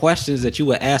be questions that you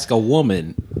would ask a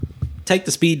woman? Take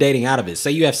the speed dating out of it.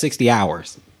 Say you have 60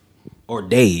 hours or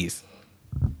days.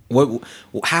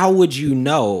 How would you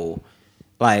know?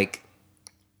 Like,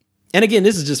 and again,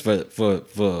 this is just for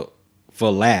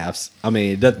laughs. I mean,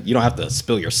 you don't have to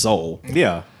spill your soul.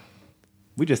 Yeah,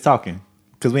 we just talking.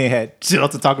 Because we ain't had shit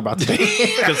else to talk about today.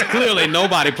 Because clearly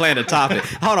nobody planned a topic.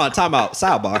 Hold on, time out.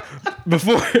 Sidebar.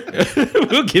 Before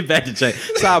we'll get back to Jay.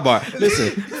 Sidebar.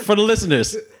 Listen, for the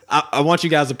listeners, I want you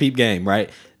guys to peep game,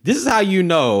 right? This is how you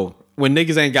know when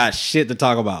niggas ain't got shit to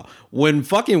talk about. When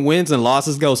fucking wins and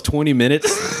losses goes 20 minutes,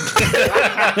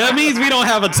 that means we don't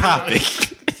have a topic.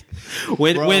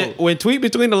 When Tweet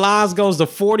Between the Lines goes to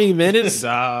 40 minutes,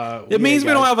 it means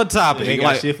we don't have a topic. We ain't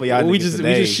got shit for y'all we just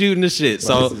shooting the shit.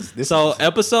 Bro, so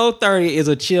episode 30 is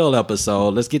a chill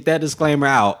episode. Let's get that disclaimer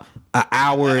out. An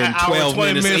hour and 12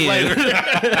 minutes in. later.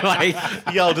 Like,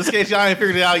 yo, just in case y'all ain't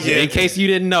figured it out yet. In case you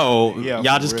didn't know,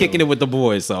 y'all just kicking it with the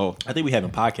boys. So I think we have a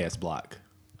podcast block.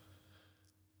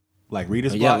 Like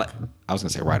reader's block? I was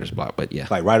going to say writer's block, but yeah.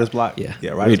 Like writer's block? Yeah.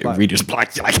 Writer's block. Reader's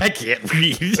block. Like, I can't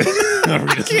read.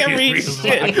 I can't read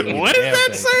shit. What does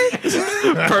that say?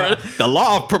 The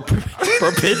law of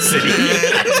propensity.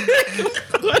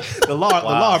 The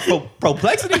law of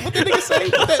perplexity? What did nigga say?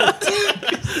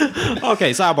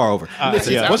 Okay, sidebar over.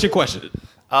 Listen, what's your question?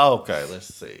 Okay,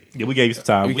 let's see. Yeah, we gave you some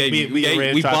time.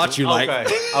 We bought you like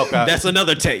okay. That's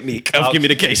another technique of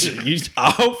communication.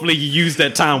 Hopefully you use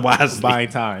that time wisely. Buying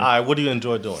time. All right, what do you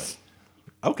enjoy doing?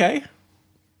 Okay.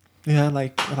 Yeah, I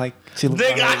like chilling.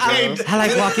 Nigga, I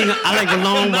like walking. I like the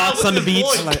long walks on the beach.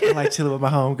 I like chilling with my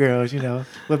homegirls. You know.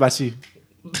 What about you?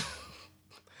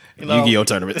 Yu-Gi-Oh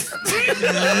tournament.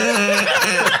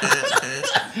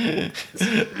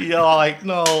 Yo, like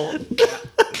no,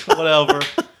 whatever.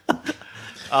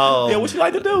 Yeah, what you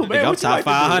like to do, man? I'm top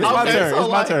 500. It's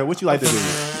my turn. What you like to do?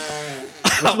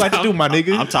 What you like to do, my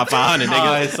nigga? I'm top 500, nigga.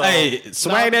 Right, so, hey,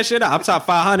 swag that shit up. I'm top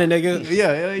 500,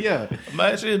 nigga. Yeah.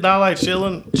 Man, shit, not like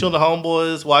chilling with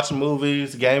homeboys, watching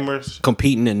movies, gamers,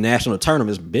 Competing in national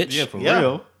tournaments, bitch. Yeah, for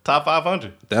real. Top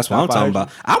 500. That's what I'm talking about.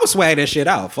 I would swag that shit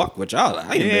out. Fuck with y'all.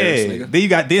 I ain't embarrassed, nigga. Then you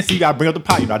got this. You got to bring up the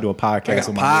pot. You know, I do a podcast.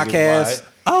 With my podcast. Right?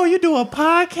 Oh, you do a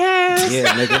podcast?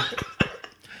 Yeah, nigga.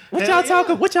 What y'all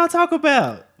talk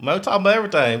about? Man, we talk about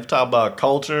everything. We talk about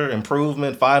culture,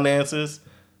 improvement, finances,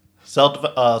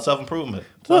 self improvement.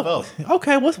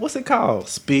 Okay, what's it called?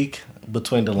 Speak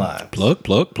Between the Lines. Plug.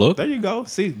 There you go.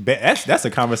 See, that's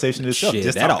a conversation itself.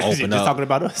 Shit, that'll open up. Just talking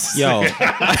about us. Yo.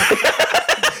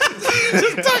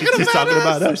 just talking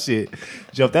about us shit.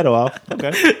 Jump that off.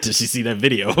 Okay. Did she see that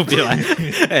video? Be like,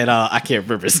 and I can't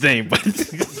remember his name, but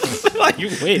like you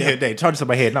wait. They charge to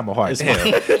my head, not my heart. It's charge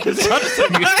to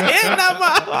my head, not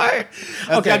my heart.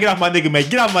 Okay, get off my nigga, man.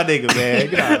 Get off my nigga, man.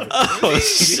 Get off. Oh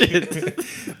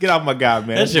shit. Get off my guy,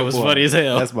 man. That shit was funny as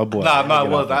hell. That's my boy. Nah, it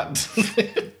was not.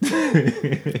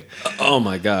 Oh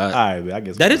my god. All right, man, I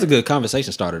guess that is a good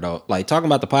conversation starter though. Like talking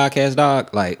about the podcast,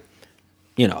 dog. Like,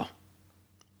 you know,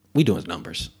 we doing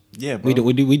numbers. Yeah, bro.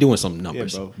 We doing some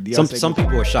numbers. Yeah, bro. Some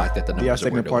people are shocked at the numbers. Yeah,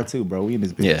 segment part 2, bro. We in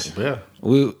this bitch. Yeah.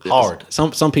 We hard.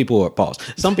 Some people are paused.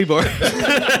 Some people are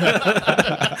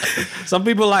some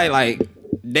people like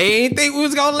they ain't think we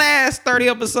was gonna last 30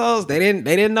 episodes. They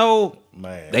didn't know.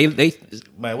 Man. They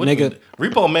what nigga.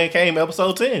 Repo Man came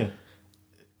episode 10.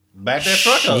 Back that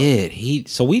truck up. Shit,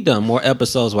 so we done more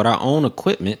episodes with our own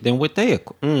equipment than with their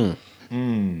equipment.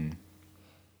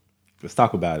 Let's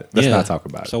talk about it. Let's not talk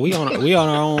about it. So we on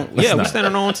our own. Yeah, we stand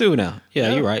on our own too now.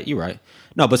 Yeah, you're right.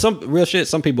 No, but some real shit.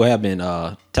 Some people have been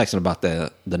texting about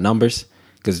the numbers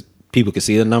because people can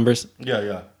see the numbers.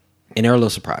 Yeah. And they're a little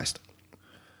surprised.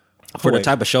 For the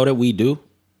type of show that we do,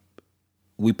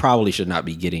 we probably should not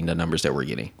be getting the numbers that we're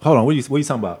getting. Hold on, what are you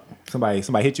talking about? Somebody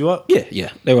hit you up? Yeah.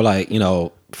 They were like,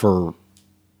 for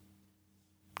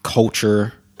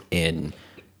culture and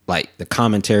like the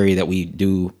commentary that we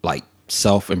do, like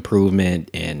self-improvement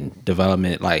and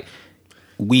development, like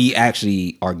we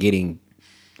actually are getting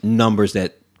numbers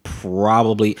that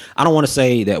probably, I don't want to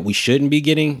say that we shouldn't be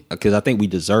getting because I think we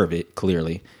deserve it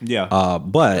clearly. Yeah.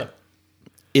 But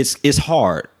it's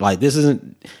hard. Like this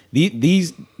isn't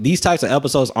these types of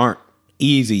episodes aren't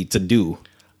easy to do.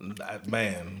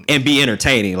 Man, and be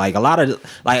entertaining. Like a lot of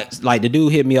like the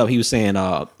dude hit me up. He was saying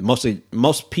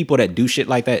most people that do shit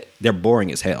like that, they're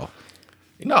boring as hell.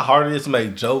 You know how hard it is to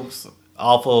make jokes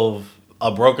off of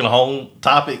a broken home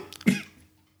topic.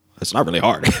 It's not really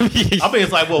hard. I mean,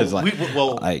 it's like,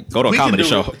 well, like go to a comedy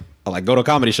show. Like go to a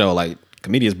comedy show. Like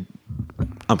comedians.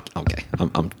 I'm okay.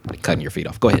 I'm cutting your feet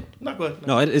off. Go ahead. No, go ahead.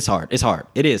 No, it's hard. It's hard.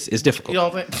 It is. It's difficult. You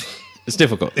don't think? It's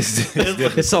difficult.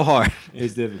 It's so hard.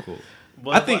 It's difficult.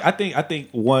 But I think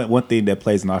one thing that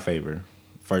plays in our favor,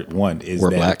 for one, is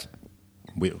we're black.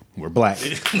 We're black.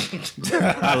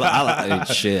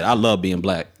 I love being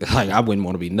black. Like I wouldn't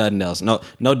want to be nothing else.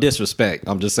 No disrespect.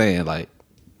 I'm just saying, like,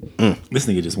 this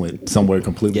nigga just went somewhere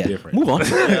completely different. Move on.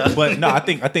 But no, I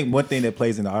think one thing that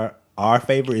plays in our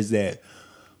favor is that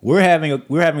we're having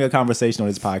a conversation on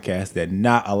this podcast that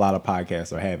not a lot of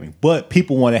podcasts are having, but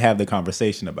people want to have the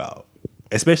conversation about.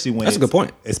 Especially when that's a good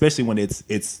point. Especially when it's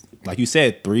like you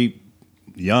said, 3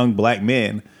 young black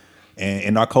men, and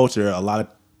in our culture, a lot of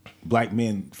black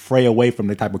men fray away from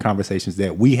the type of conversations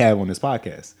that we have on this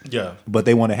podcast. Yeah. But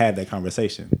they want to have that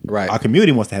conversation. Right. Our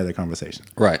community wants to have that conversation.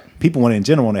 Right. People in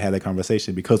general want to have that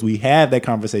conversation because we have that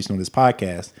conversation on this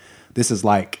podcast. This is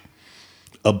like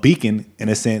a beacon in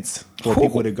a sense for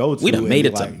people to go to. We done made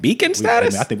it to beacon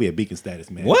status? I think we have beacon status,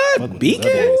 man. What?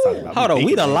 Beacon? Hold on,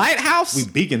 we the lighthouse? We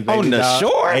beacon, baby. On the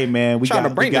shore? Hey, man, we trying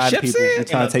to bring the ships people. in? We're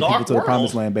trying to take people to the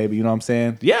promised land, baby. You know what I'm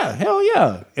saying? Yeah, hell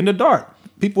yeah. In the dark.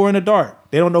 People are in the dark.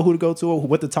 They don't know who to go to or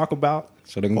what to talk about.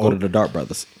 So they can go to the Dark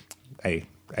Brothers. Hey,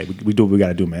 we do what we got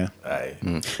to do, man.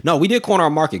 Hey. No, we did corner our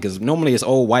market because normally it's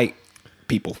old white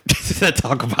people that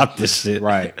talk about this shit.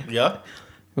 Right. Yeah.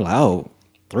 We're like, oh,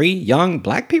 3 young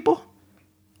black people?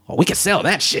 Oh, we can sell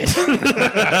that shit.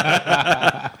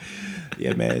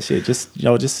 Yeah, man. Shit.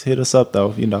 Just hit us up though,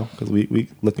 because we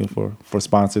looking for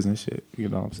sponsors and shit. You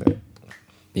know what I'm saying?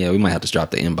 Yeah, we might have to drop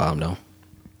the N-bomb though.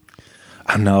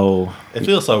 I know. It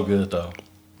feels so good though.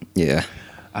 Yeah.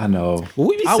 I know. Will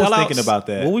we be I was sellouts? thinking about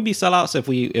that. Will we be sellouts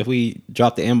if we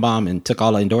dropped the N-bomb and took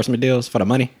all the endorsement deals for the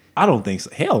money? I don't think so.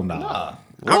 Hell no. Nah.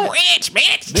 I'm rich,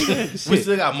 bitch. We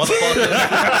still got motherfuckers.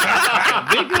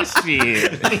 Nigga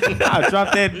shit. I'll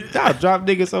drop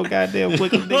niggas so goddamn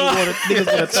quick. Niggas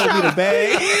wanna throw me the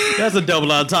bag. That's a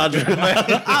double entendre, man.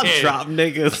 I'll drop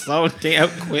niggas so damn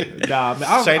quick. Nah, man.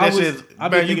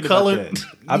 I've been thinking about that.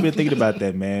 I've been thinking about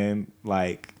that, man.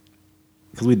 Like,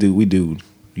 because we do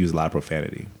use a lot of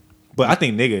profanity. But I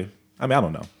think nigga, I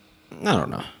don't know. I don't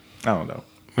know.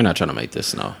 We're not trying to make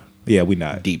this Yeah, we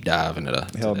not deep dive into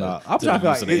the hell no. Nah. I'm trying to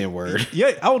like the N word.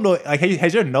 Yeah, I don't know. Like,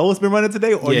 has your nose been running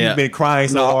today, or you've been crying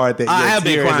so hard that I your have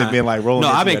been tears crying. have been like rolling? No,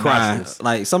 I've been your crying. nostrils?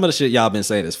 Like some of the shit y'all been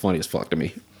saying is funny as fuck to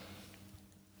me.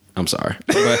 I'm sorry,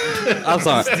 but I'm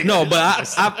sorry. No, but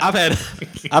I've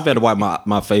had to wipe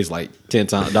my face like 10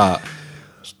 times. Dog.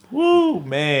 Woo,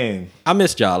 man. I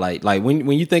missed y'all. Like when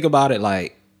you think about it,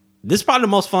 like this is probably the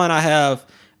most fun I have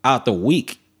out the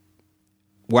week,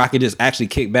 where I could just actually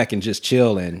kick back and just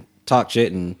chill and talk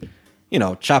shit and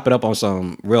chop it up on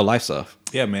some real life stuff.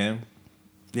 Yeah, man.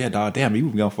 Yeah, dog. Damn, you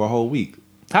been gone for a whole week.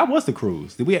 How was the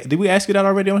cruise? Did we ask you that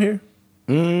already on here?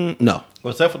 No.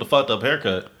 Well, except for the fucked up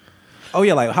haircut. Oh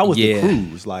yeah, like how was the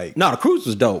cruise? Like, no, the cruise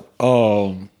was dope.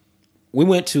 We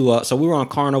went to so we were on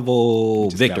Carnival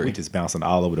Victory. We just bouncing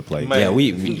all over the place. Man, yeah,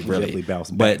 we really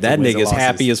bouncing. But that nigga's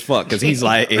happy as fuck because he's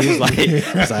like,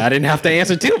 so I didn't have to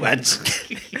answer too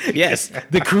much. Yes,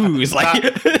 the cruise, like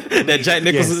that Jack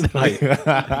Nicholson. Yes. Like,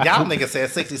 y'all niggas said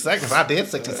 60 seconds. I did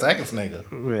 60 seconds, nigga.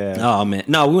 Yeah. Oh man,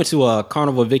 no, we went to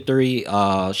Carnival Victory.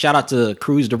 Shout out to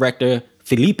cruise director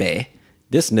Felipe.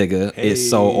 This nigga is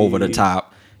so over the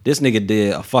top. This nigga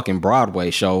did a fucking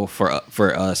Broadway show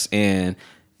for us and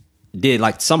did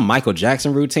like some Michael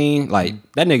Jackson routine. Like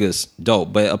that nigga's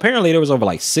dope. But apparently there was over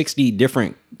like 60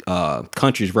 different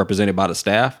countries represented by the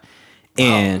staff.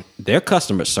 And their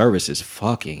customer service is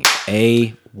fucking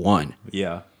A1.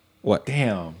 Yeah. What?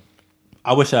 Damn.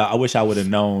 I wish I would have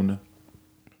known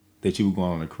that you were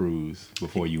going on a cruise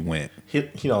before you went. He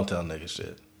don't tell niggas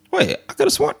shit. Wait, I could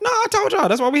have sworn. No, I told y'all.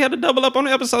 That's why we had to double up on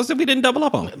the episodes that we didn't double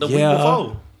up on. The week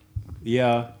before.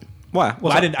 Yeah. Why?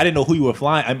 Well, I didn't know who you were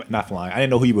flying. I'm not flying. I didn't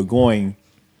know who you were going,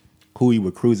 who you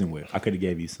were cruising with. I could have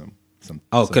gave you some.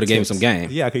 Oh, could have gave you some game.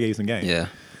 Yeah, I could have gave you some game.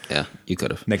 Yeah, you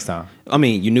could have. Next time. I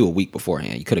mean, you knew a week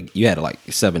beforehand. You had like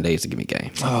 7 days to give me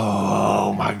game.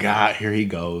 Oh my God, here he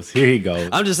goes.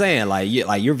 I'm just saying, like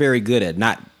you're very good at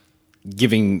not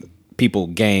giving people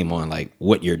game on like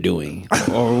what you're doing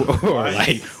or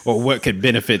what could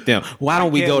benefit them. Why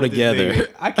don't we go together?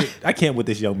 I can't with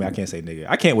this young man. I can't say nigga.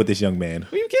 I can't with this young man.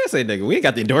 Well, you can't say nigga. We ain't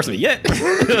got the endorsement yet.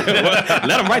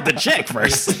 Let him write the check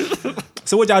first.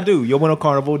 So what y'all do? Y'all went on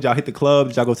Carnival? Y'all hit the club?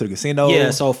 Did y'all go to the casino? Yeah.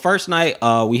 So first night,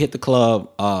 we hit the club,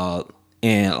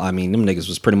 and I mean, them niggas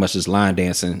was pretty much just line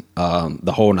dancing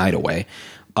the whole night away.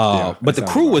 But the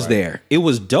crew was there. It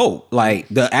was dope. Like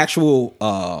the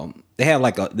actual. They had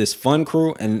like this fun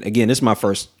crew, and again, this is my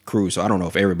first crew, so I don't know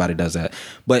if everybody does that.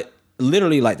 But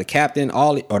literally, like the captain,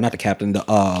 not the captain,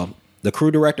 the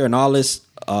crew director, and all this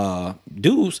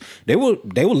dudes, they were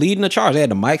leading the charge. They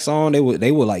had the mics on.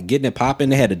 They were like getting it popping.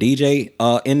 They had a DJ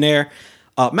in there.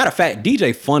 Matter of fact,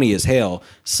 DJ funny as hell.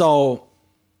 So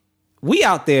we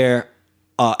out there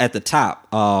at the top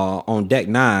on deck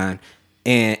 9,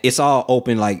 and it's all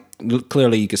open. Like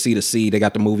clearly, you can see the sea. They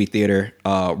got the movie theater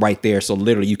right there, so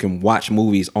literally you can watch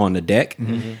movies on the deck.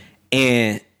 Mm-hmm.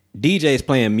 And DJ's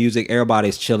playing music.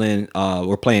 Everybody's chilling.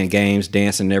 We're playing games,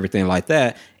 dancing, and everything like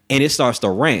that. And it starts to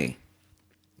rain.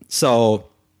 So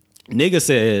nigga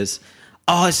says,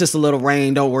 "Oh, it's just a little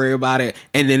rain. Don't worry about it."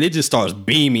 And then it just starts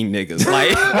beaming niggas.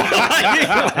 Like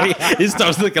it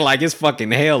starts looking like it's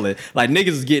fucking hailing. Like niggas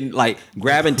is getting like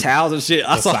grabbing towels and shit.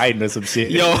 I saw or some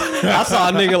shit. Yo, I saw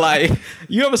a nigga like,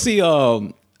 you ever see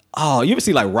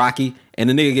like Rocky and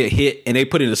the nigga get hit and they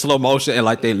put it in slow motion and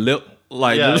like they lip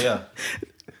like yeah.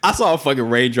 I saw a fucking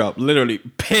raindrop literally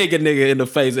peg a nigga in the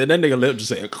face and that nigga lip just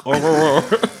said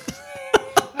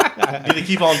Did he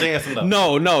keep on dancing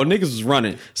though? No, niggas was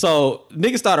running. So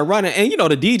niggas started running, and you know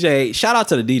the DJ. Shout out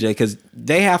to the DJ because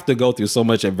they have to go through so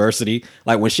much adversity.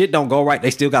 Like when shit don't go right,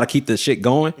 they still got to keep the shit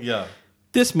going. Yeah.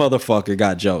 This motherfucker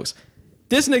got jokes.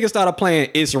 This nigga started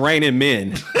playing "It's Raining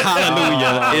Men."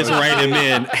 Hallelujah, it's raining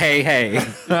men. Hey, hey,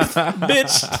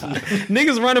 bitch.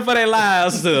 Niggas running for their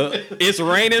lives to "It's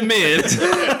Raining Men."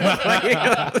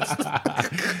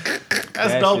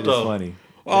 That's dope though. Funny.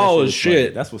 Oh shit,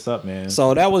 funny. That's what's up, man.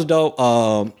 So that was dope.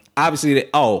 Obviously,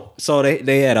 so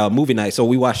they had a movie night. So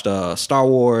we watched Star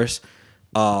Wars,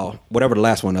 whatever the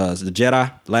last one was,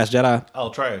 the Last Jedi. Oh,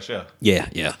 trash, yeah.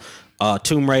 Yeah.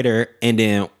 Tomb Raider, and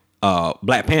then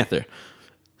Black Panther.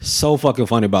 So fucking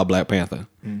funny about Black Panther.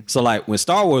 So like when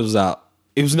Star Wars was out,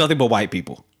 it was nothing but white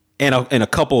people and a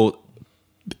couple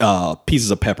pieces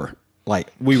of pepper.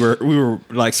 Like we were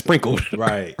like sprinkled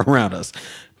right around us.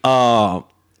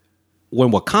 When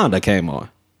Wakanda came on,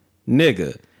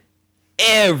 nigga,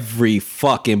 every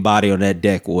fucking body on that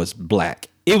deck was black.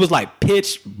 It was like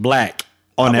pitch black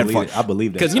on that fuck. I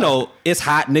believe that. Because, you know, it's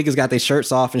hot. Niggas got their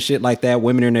shirts off and shit like that.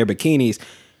 Women in their bikinis.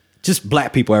 Just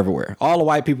black people everywhere. All the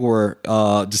white people were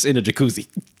just in a jacuzzi.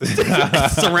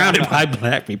 Surrounded by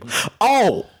black people.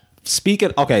 Oh,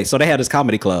 okay, so they had this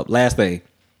comedy club. Last thing.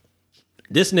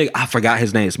 This nigga, I forgot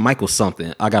his name. It's Michael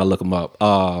something. I gotta look him up.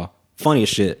 Funny as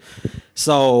shit.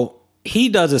 So he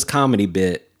does this comedy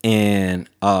bit, and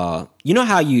you know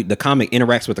how the comic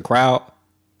interacts with the crowd?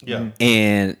 Yeah.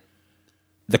 And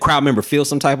the crowd member feels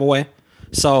some type of way.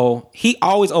 So he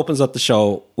always opens up the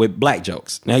show with black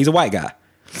jokes. Now he's a white guy.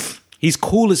 He's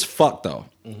cool as fuck though.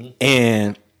 Mm-hmm.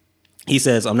 And he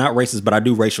says, "I'm not racist, but I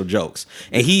do racial jokes."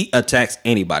 And he attacks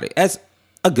anybody, as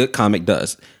a good comic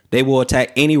does. They will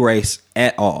attack any race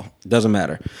at all. Doesn't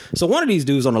matter. So one of these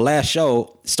dudes on the last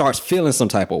show starts feeling some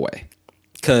type of way.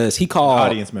 Because he called...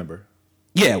 Audience member.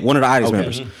 Yeah, one of the audience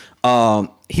members.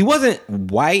 He wasn't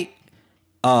white,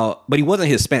 but he wasn't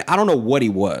Hispanic. I don't know what he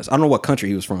was. I don't know what country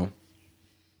he was from.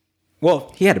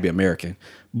 Well, he had to be American.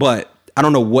 But I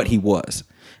don't know what he was.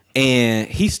 And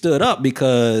he stood up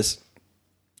because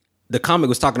the comic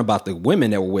was talking about the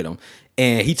women that were with him.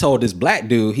 And he told this black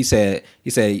dude, he said,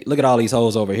 "Look at all these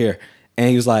hoes over here." And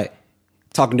he was like,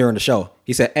 talking during the show.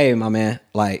 He said, "Hey, my man,"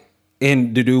 like,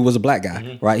 and the dude was a black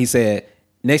guy, right? He said,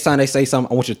 "Next time they say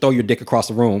something, I want you to throw your dick across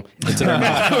the room into their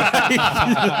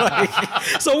mouth."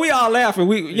 So we all laughing,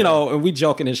 and we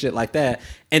joking and shit like that.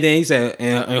 And then he said,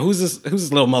 and who's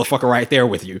this little motherfucker right there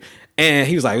with you? And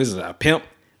he was like, "This is a pimp."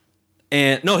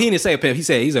 And no, he didn't say a pimp. He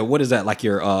said, "What is that? Like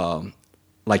your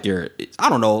I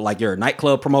don't know, like you're a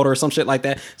nightclub promoter or some shit like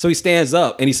that." So he stands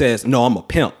up and he says, "No, I'm a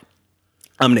pimp.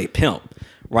 I'm a pimp."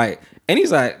 Right? And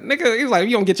he's like, "Nigga," he's like,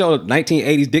 "You don't get your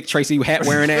 1980s Dick Tracy hat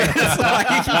wearing ass."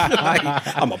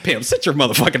 like, "I'm a pimp. Sit your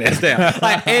motherfucking ass down."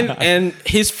 Like, and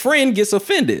his friend gets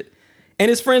offended. And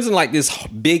his friend's in like this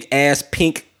big ass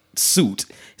pink suit.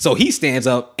 So he stands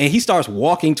up and he starts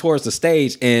walking towards the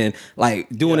stage and like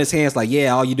doing his hands like,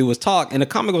 "Yeah, all you do is talk." And the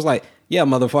comic was like, "Yeah,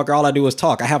 motherfucker, all I do is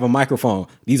talk. I have a microphone.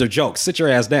 These are jokes. Sit your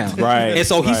ass down." Right. And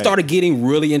so he started getting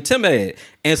really intimidated.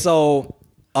 And so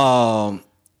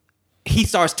he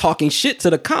starts talking shit to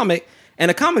the comic. And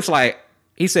the comic's like,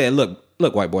 he said, look,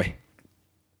 white boy,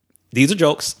 these are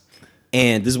jokes.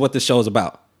 And this is what this show is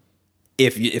about.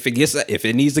 If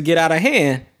it needs to get out of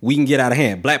hand, we can get out of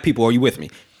hand. Black people, are you with me?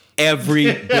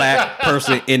 Every black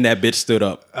person in that bitch stood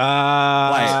up.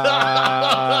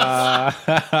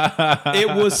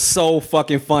 It was so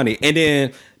fucking funny. And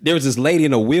then there was this lady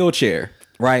in a wheelchair,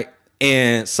 right?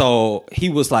 And so he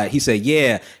was like, he said,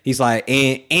 "Yeah." He's like,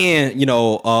 and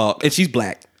she's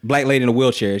black lady in a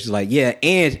wheelchair. She's like, "Yeah,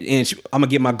 and I'm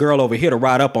gonna get my girl over here to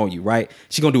ride up on you, right?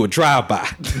 She's gonna do a drive-by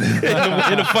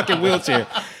in the fucking wheelchair."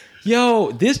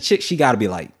 Yo, this chick, she got to be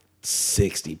like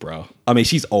 60, bro. I mean,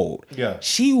 she's old. Yeah.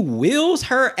 She wheels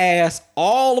her ass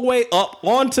all the way up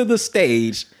onto the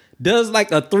stage, does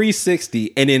like a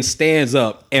 360, and then stands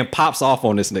up and pops off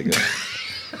on this nigga.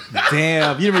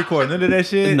 Damn, you didn't record none of that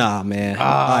shit? Nah, man.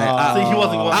 See, he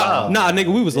wasn't going live. Nah,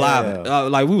 nigga, we was live.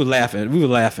 Like, we were laughing. We were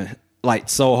laughing. Like,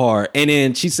 so hard. And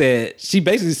then she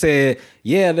basically said,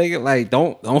 yeah, nigga, like,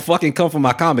 don't fucking come for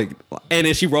my comic. And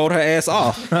then she rolled her ass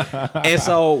off. And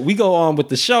so we go on with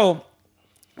the show,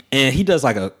 and he does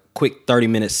like a quick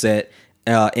 30-minute set.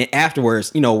 And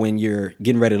afterwards, you know, when you're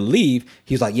getting ready to leave,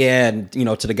 he was like, yeah, and, you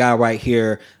know, to the guy right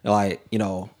here, like, you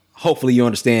know, hopefully you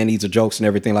understand these are jokes and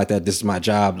everything like that. This is my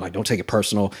job. Like, don't take it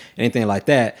personal, anything like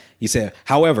that. He said,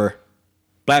 however,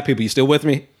 black people, you still with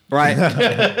me? Right?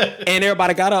 And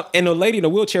everybody got up, and the lady in the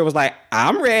wheelchair was like,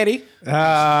 I'm ready.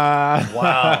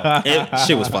 Wow.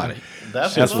 Shit was funny.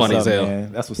 That's funny as hell.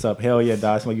 Man. That's what's up. Hell yeah,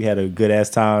 dog. It's like you had a good ass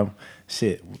time.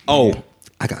 Shit. Oh, man.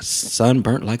 I got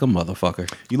sunburnt like a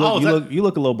motherfucker. You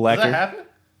look a little blacker. Does that happen?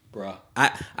 Bro,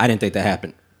 I didn't think that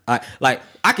happened. I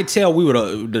could tell we were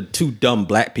the two dumb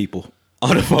black people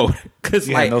on the boat. Because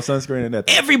You had no sunscreen and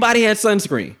nothing. everybody had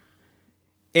sunscreen.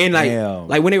 And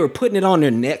like when they were putting it on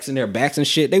their necks and their backs and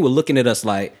shit, they were looking at us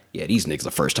like, yeah, these niggas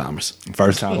are first timers.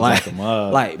 First time Like, them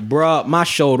up. like, bruh, my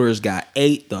shoulders got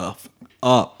ate the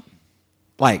up.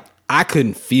 Like, I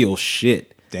couldn't feel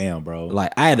shit. Damn, bro.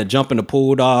 Like, I had to jump in the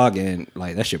pool, dog, and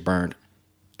like that shit burned.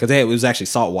 Because it was actually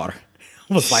salt water.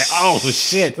 I was like, oh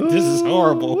shit, this is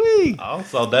horrible. Oh,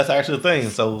 so that's actually the thing.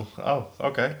 So,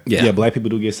 okay. Yeah, black people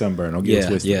do get sunburned. Don't get it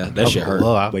twisted. Yeah, that shit hurt.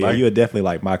 But yeah, you're definitely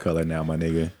like my color now, my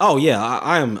nigga. Oh yeah,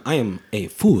 I am a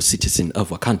full citizen of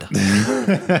Wakanda.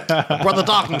 Brother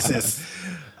Darknesses.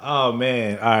 Oh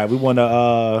man. All right, we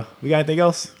wanna we got anything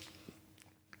else?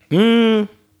 We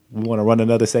wanna run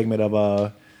another segment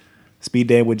of Speed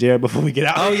Dating with Jared before we get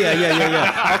out. Oh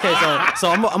yeah. Okay, so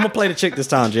I'm gonna play the chick this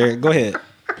time, Jared. Go ahead.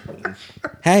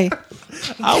 Hey,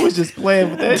 I was just playing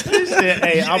with that shit.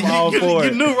 Hey, I'm all for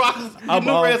it. You knew Rock. I'm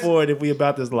all for it if we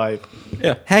about this life.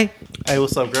 yeah. Hey. Hey,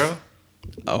 what's up, girl?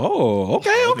 Oh, okay.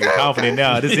 Nigga confident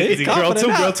now. This is He's girl two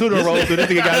confident to roll through. This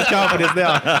nigga got his confidence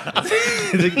now.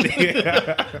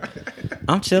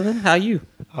 I'm chilling. How you?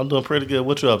 I'm doing pretty good.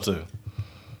 What you up to?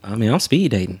 I mean, I'm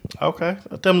speed dating. Okay.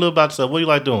 Tell me a little about yourself. What do you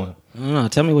like doing? I don't know.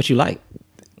 Tell me what you like.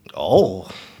 Oh.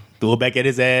 Threw it back at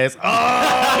his ass.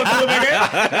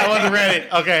 I wasn't ready.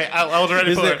 Okay. I wasn't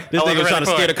ready for it. This nigga was trying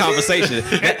to steer the conversation.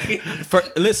 For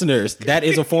listeners, that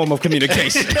is a form of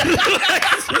communication.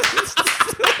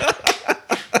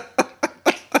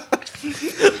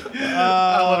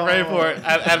 I wasn't ready for it.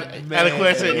 I had a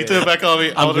question. You threw it back on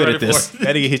me. I I'm wasn't good ready at this. for it.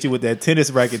 That nigga hit you with that tennis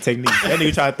racket technique. That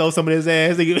nigga tried to throw some of his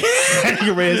ass. That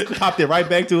nigga ran, popped it right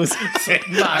back to his.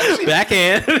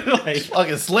 Backhand. Like,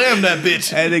 fucking slam that bitch.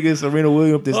 That nigga Serena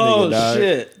Williams. This Oh nigga, dog.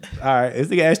 shit. All right, this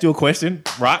nigga asked you a question.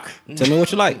 Rock. Tell me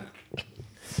what you like.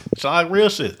 So like real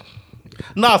shit.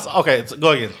 No, okay. So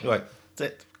go again. Go ahead.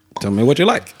 Tell me what you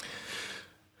like.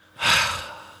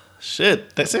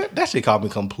 Shit. That shit caught me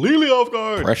completely off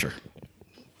guard. Pressure.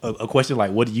 A question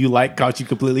like, "What do you like?" caught you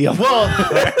completely off. Well,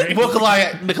 because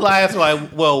I asked like,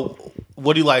 well,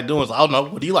 what do you like doing? So, I don't know.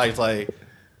 What do you like? It's like,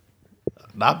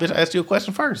 nah, bitch. I asked you a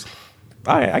question first.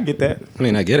 All right, I get that, I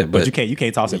mean, I get it, but but you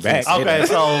can't toss it back. Okay,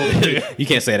 so you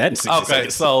can't say that in 60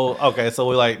 seconds. so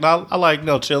we like. Nah, I like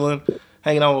chilling,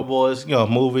 hanging out with boys.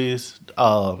 Movies.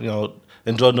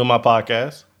 Enjoy doing my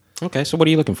podcast. Okay, so what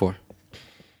are you looking for?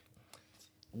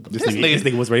 This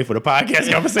nigga was ready for the podcast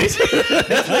conversation.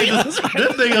 This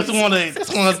nigga just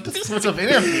want to switch up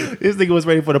interview. This nigga was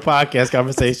ready for the podcast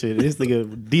conversation. This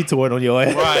nigga detoured on your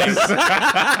ass. Right.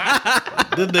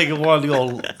 This nigga wanted to go.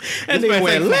 And nigga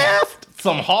went left.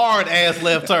 Some hard ass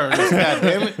left turn. God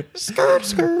damn it. Skirt.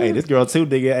 Hey, this girl too,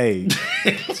 nigga. Hey,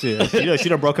 she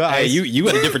done broke her Hey, ice. you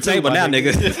at a different table now,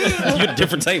 nigga. You at a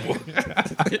different table.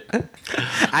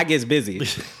 I gets busy.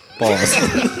 Pause.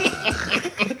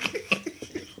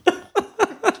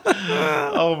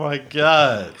 Oh my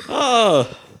god. Oh.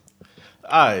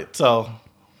 All right. So,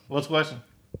 what's the question?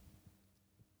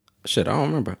 Shit, I don't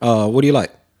remember. What do you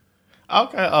like?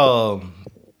 Okay.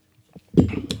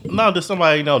 No, just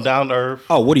somebody down to earth.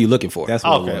 Oh, what are you looking for? That's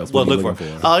what Okay. it was. Well, What you look for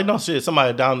looking shit.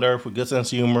 Somebody down to earth with good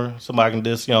sense of humor. Somebody can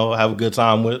just have a good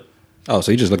time with. Oh,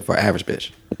 so you're just looking for an average bitch.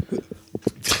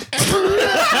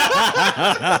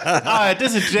 All right,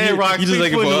 this is J Rock. You just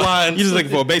looking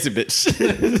for a basic bitch.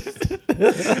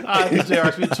 All right, this is J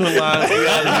Rock. Between lines.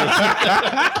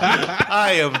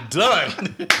 I am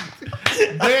done.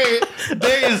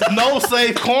 There is no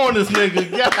safe corners, nigga.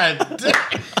 God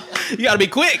damn. You gotta be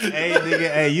quick. Hey,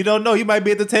 nigga, hey, you don't know. You might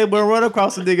be at the table and run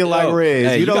across a nigga like Rez.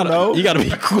 Hey, you don't know. You gotta be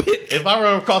quick. If I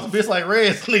run across a bitch like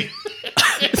Rez, nigga.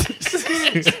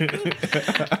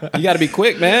 You gotta be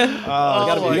quick, man. You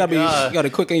gotta be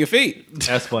quick on your feet.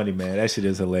 That's funny, man. That shit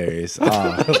is hilarious.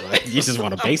 You just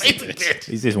want a basic bitch.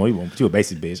 You just want you a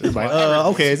basic bitch. It's like,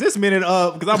 okay, is this minute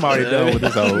up? Because I'm already done with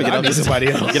this whole. I need somebody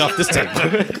else. Get off this table.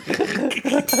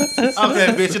 Okay,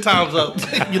 bitch, your time's up.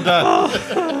 You're done.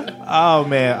 Oh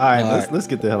man! All right, let's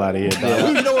get the hell out of here.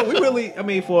 Dog. You know what? We really, I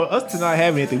mean, for us to not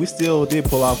have anything, we still did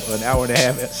pull off an hour and a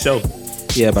half show.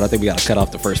 Yeah, but I think we gotta cut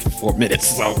off the first 4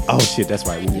 minutes. So. Oh shit, that's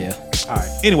right. Yeah. All right.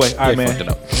 Anyway, all right, man. Fucked it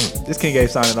up. This King Gabe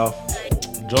signing off.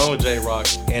 Join with J Rock,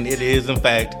 and it is in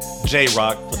fact J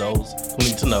Rock for those who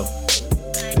need to know.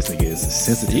 This nigga is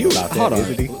sensitive about that. Hold on.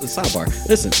 Isn't he? Sidebar.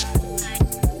 Listen.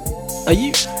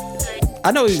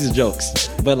 I know these are jokes,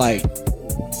 but like,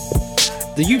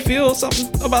 do you feel something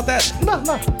about that? No,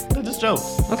 they're just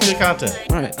jokes. Okay. Good content.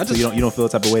 All right. So you don't feel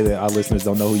the type of way that our listeners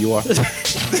don't know who you are.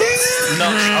 No.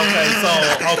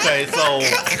 Okay. So.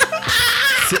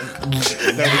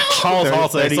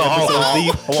 Pause. 30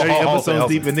 episodes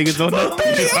deep and niggas don't know.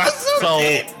 So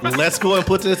let's go and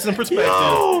put this in perspective.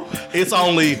 Yo. It's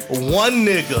only one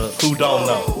nigga who don't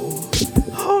know.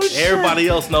 Oh, everybody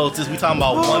else knows this. We talking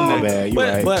about one nigga. Man, you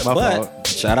right. But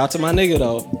shout out to my nigga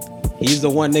though. He's the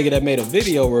one nigga that made a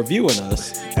video reviewing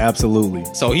us. Absolutely.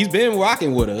 So he's been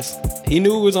rocking with us. He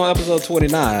knew it was on episode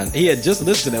 29. He had just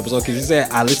listened to the episode because he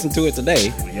said, I listened to it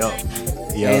today. Yep.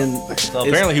 And so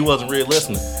apparently he wasn't really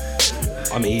listening.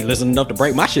 I mean, he listened enough to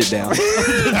break my shit down.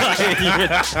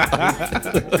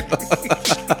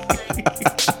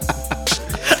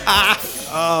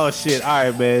 Oh shit! All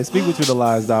right, man. Speak between the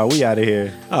lines, dog. We out of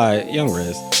here. All right, Young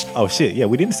Rez. Oh shit! Yeah,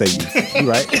 we didn't say you. You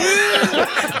right?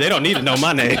 They don't need to know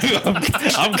my name.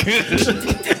 I'm good.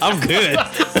 I'm good.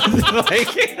 Like,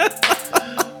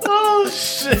 oh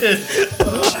shit!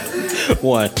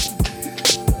 One.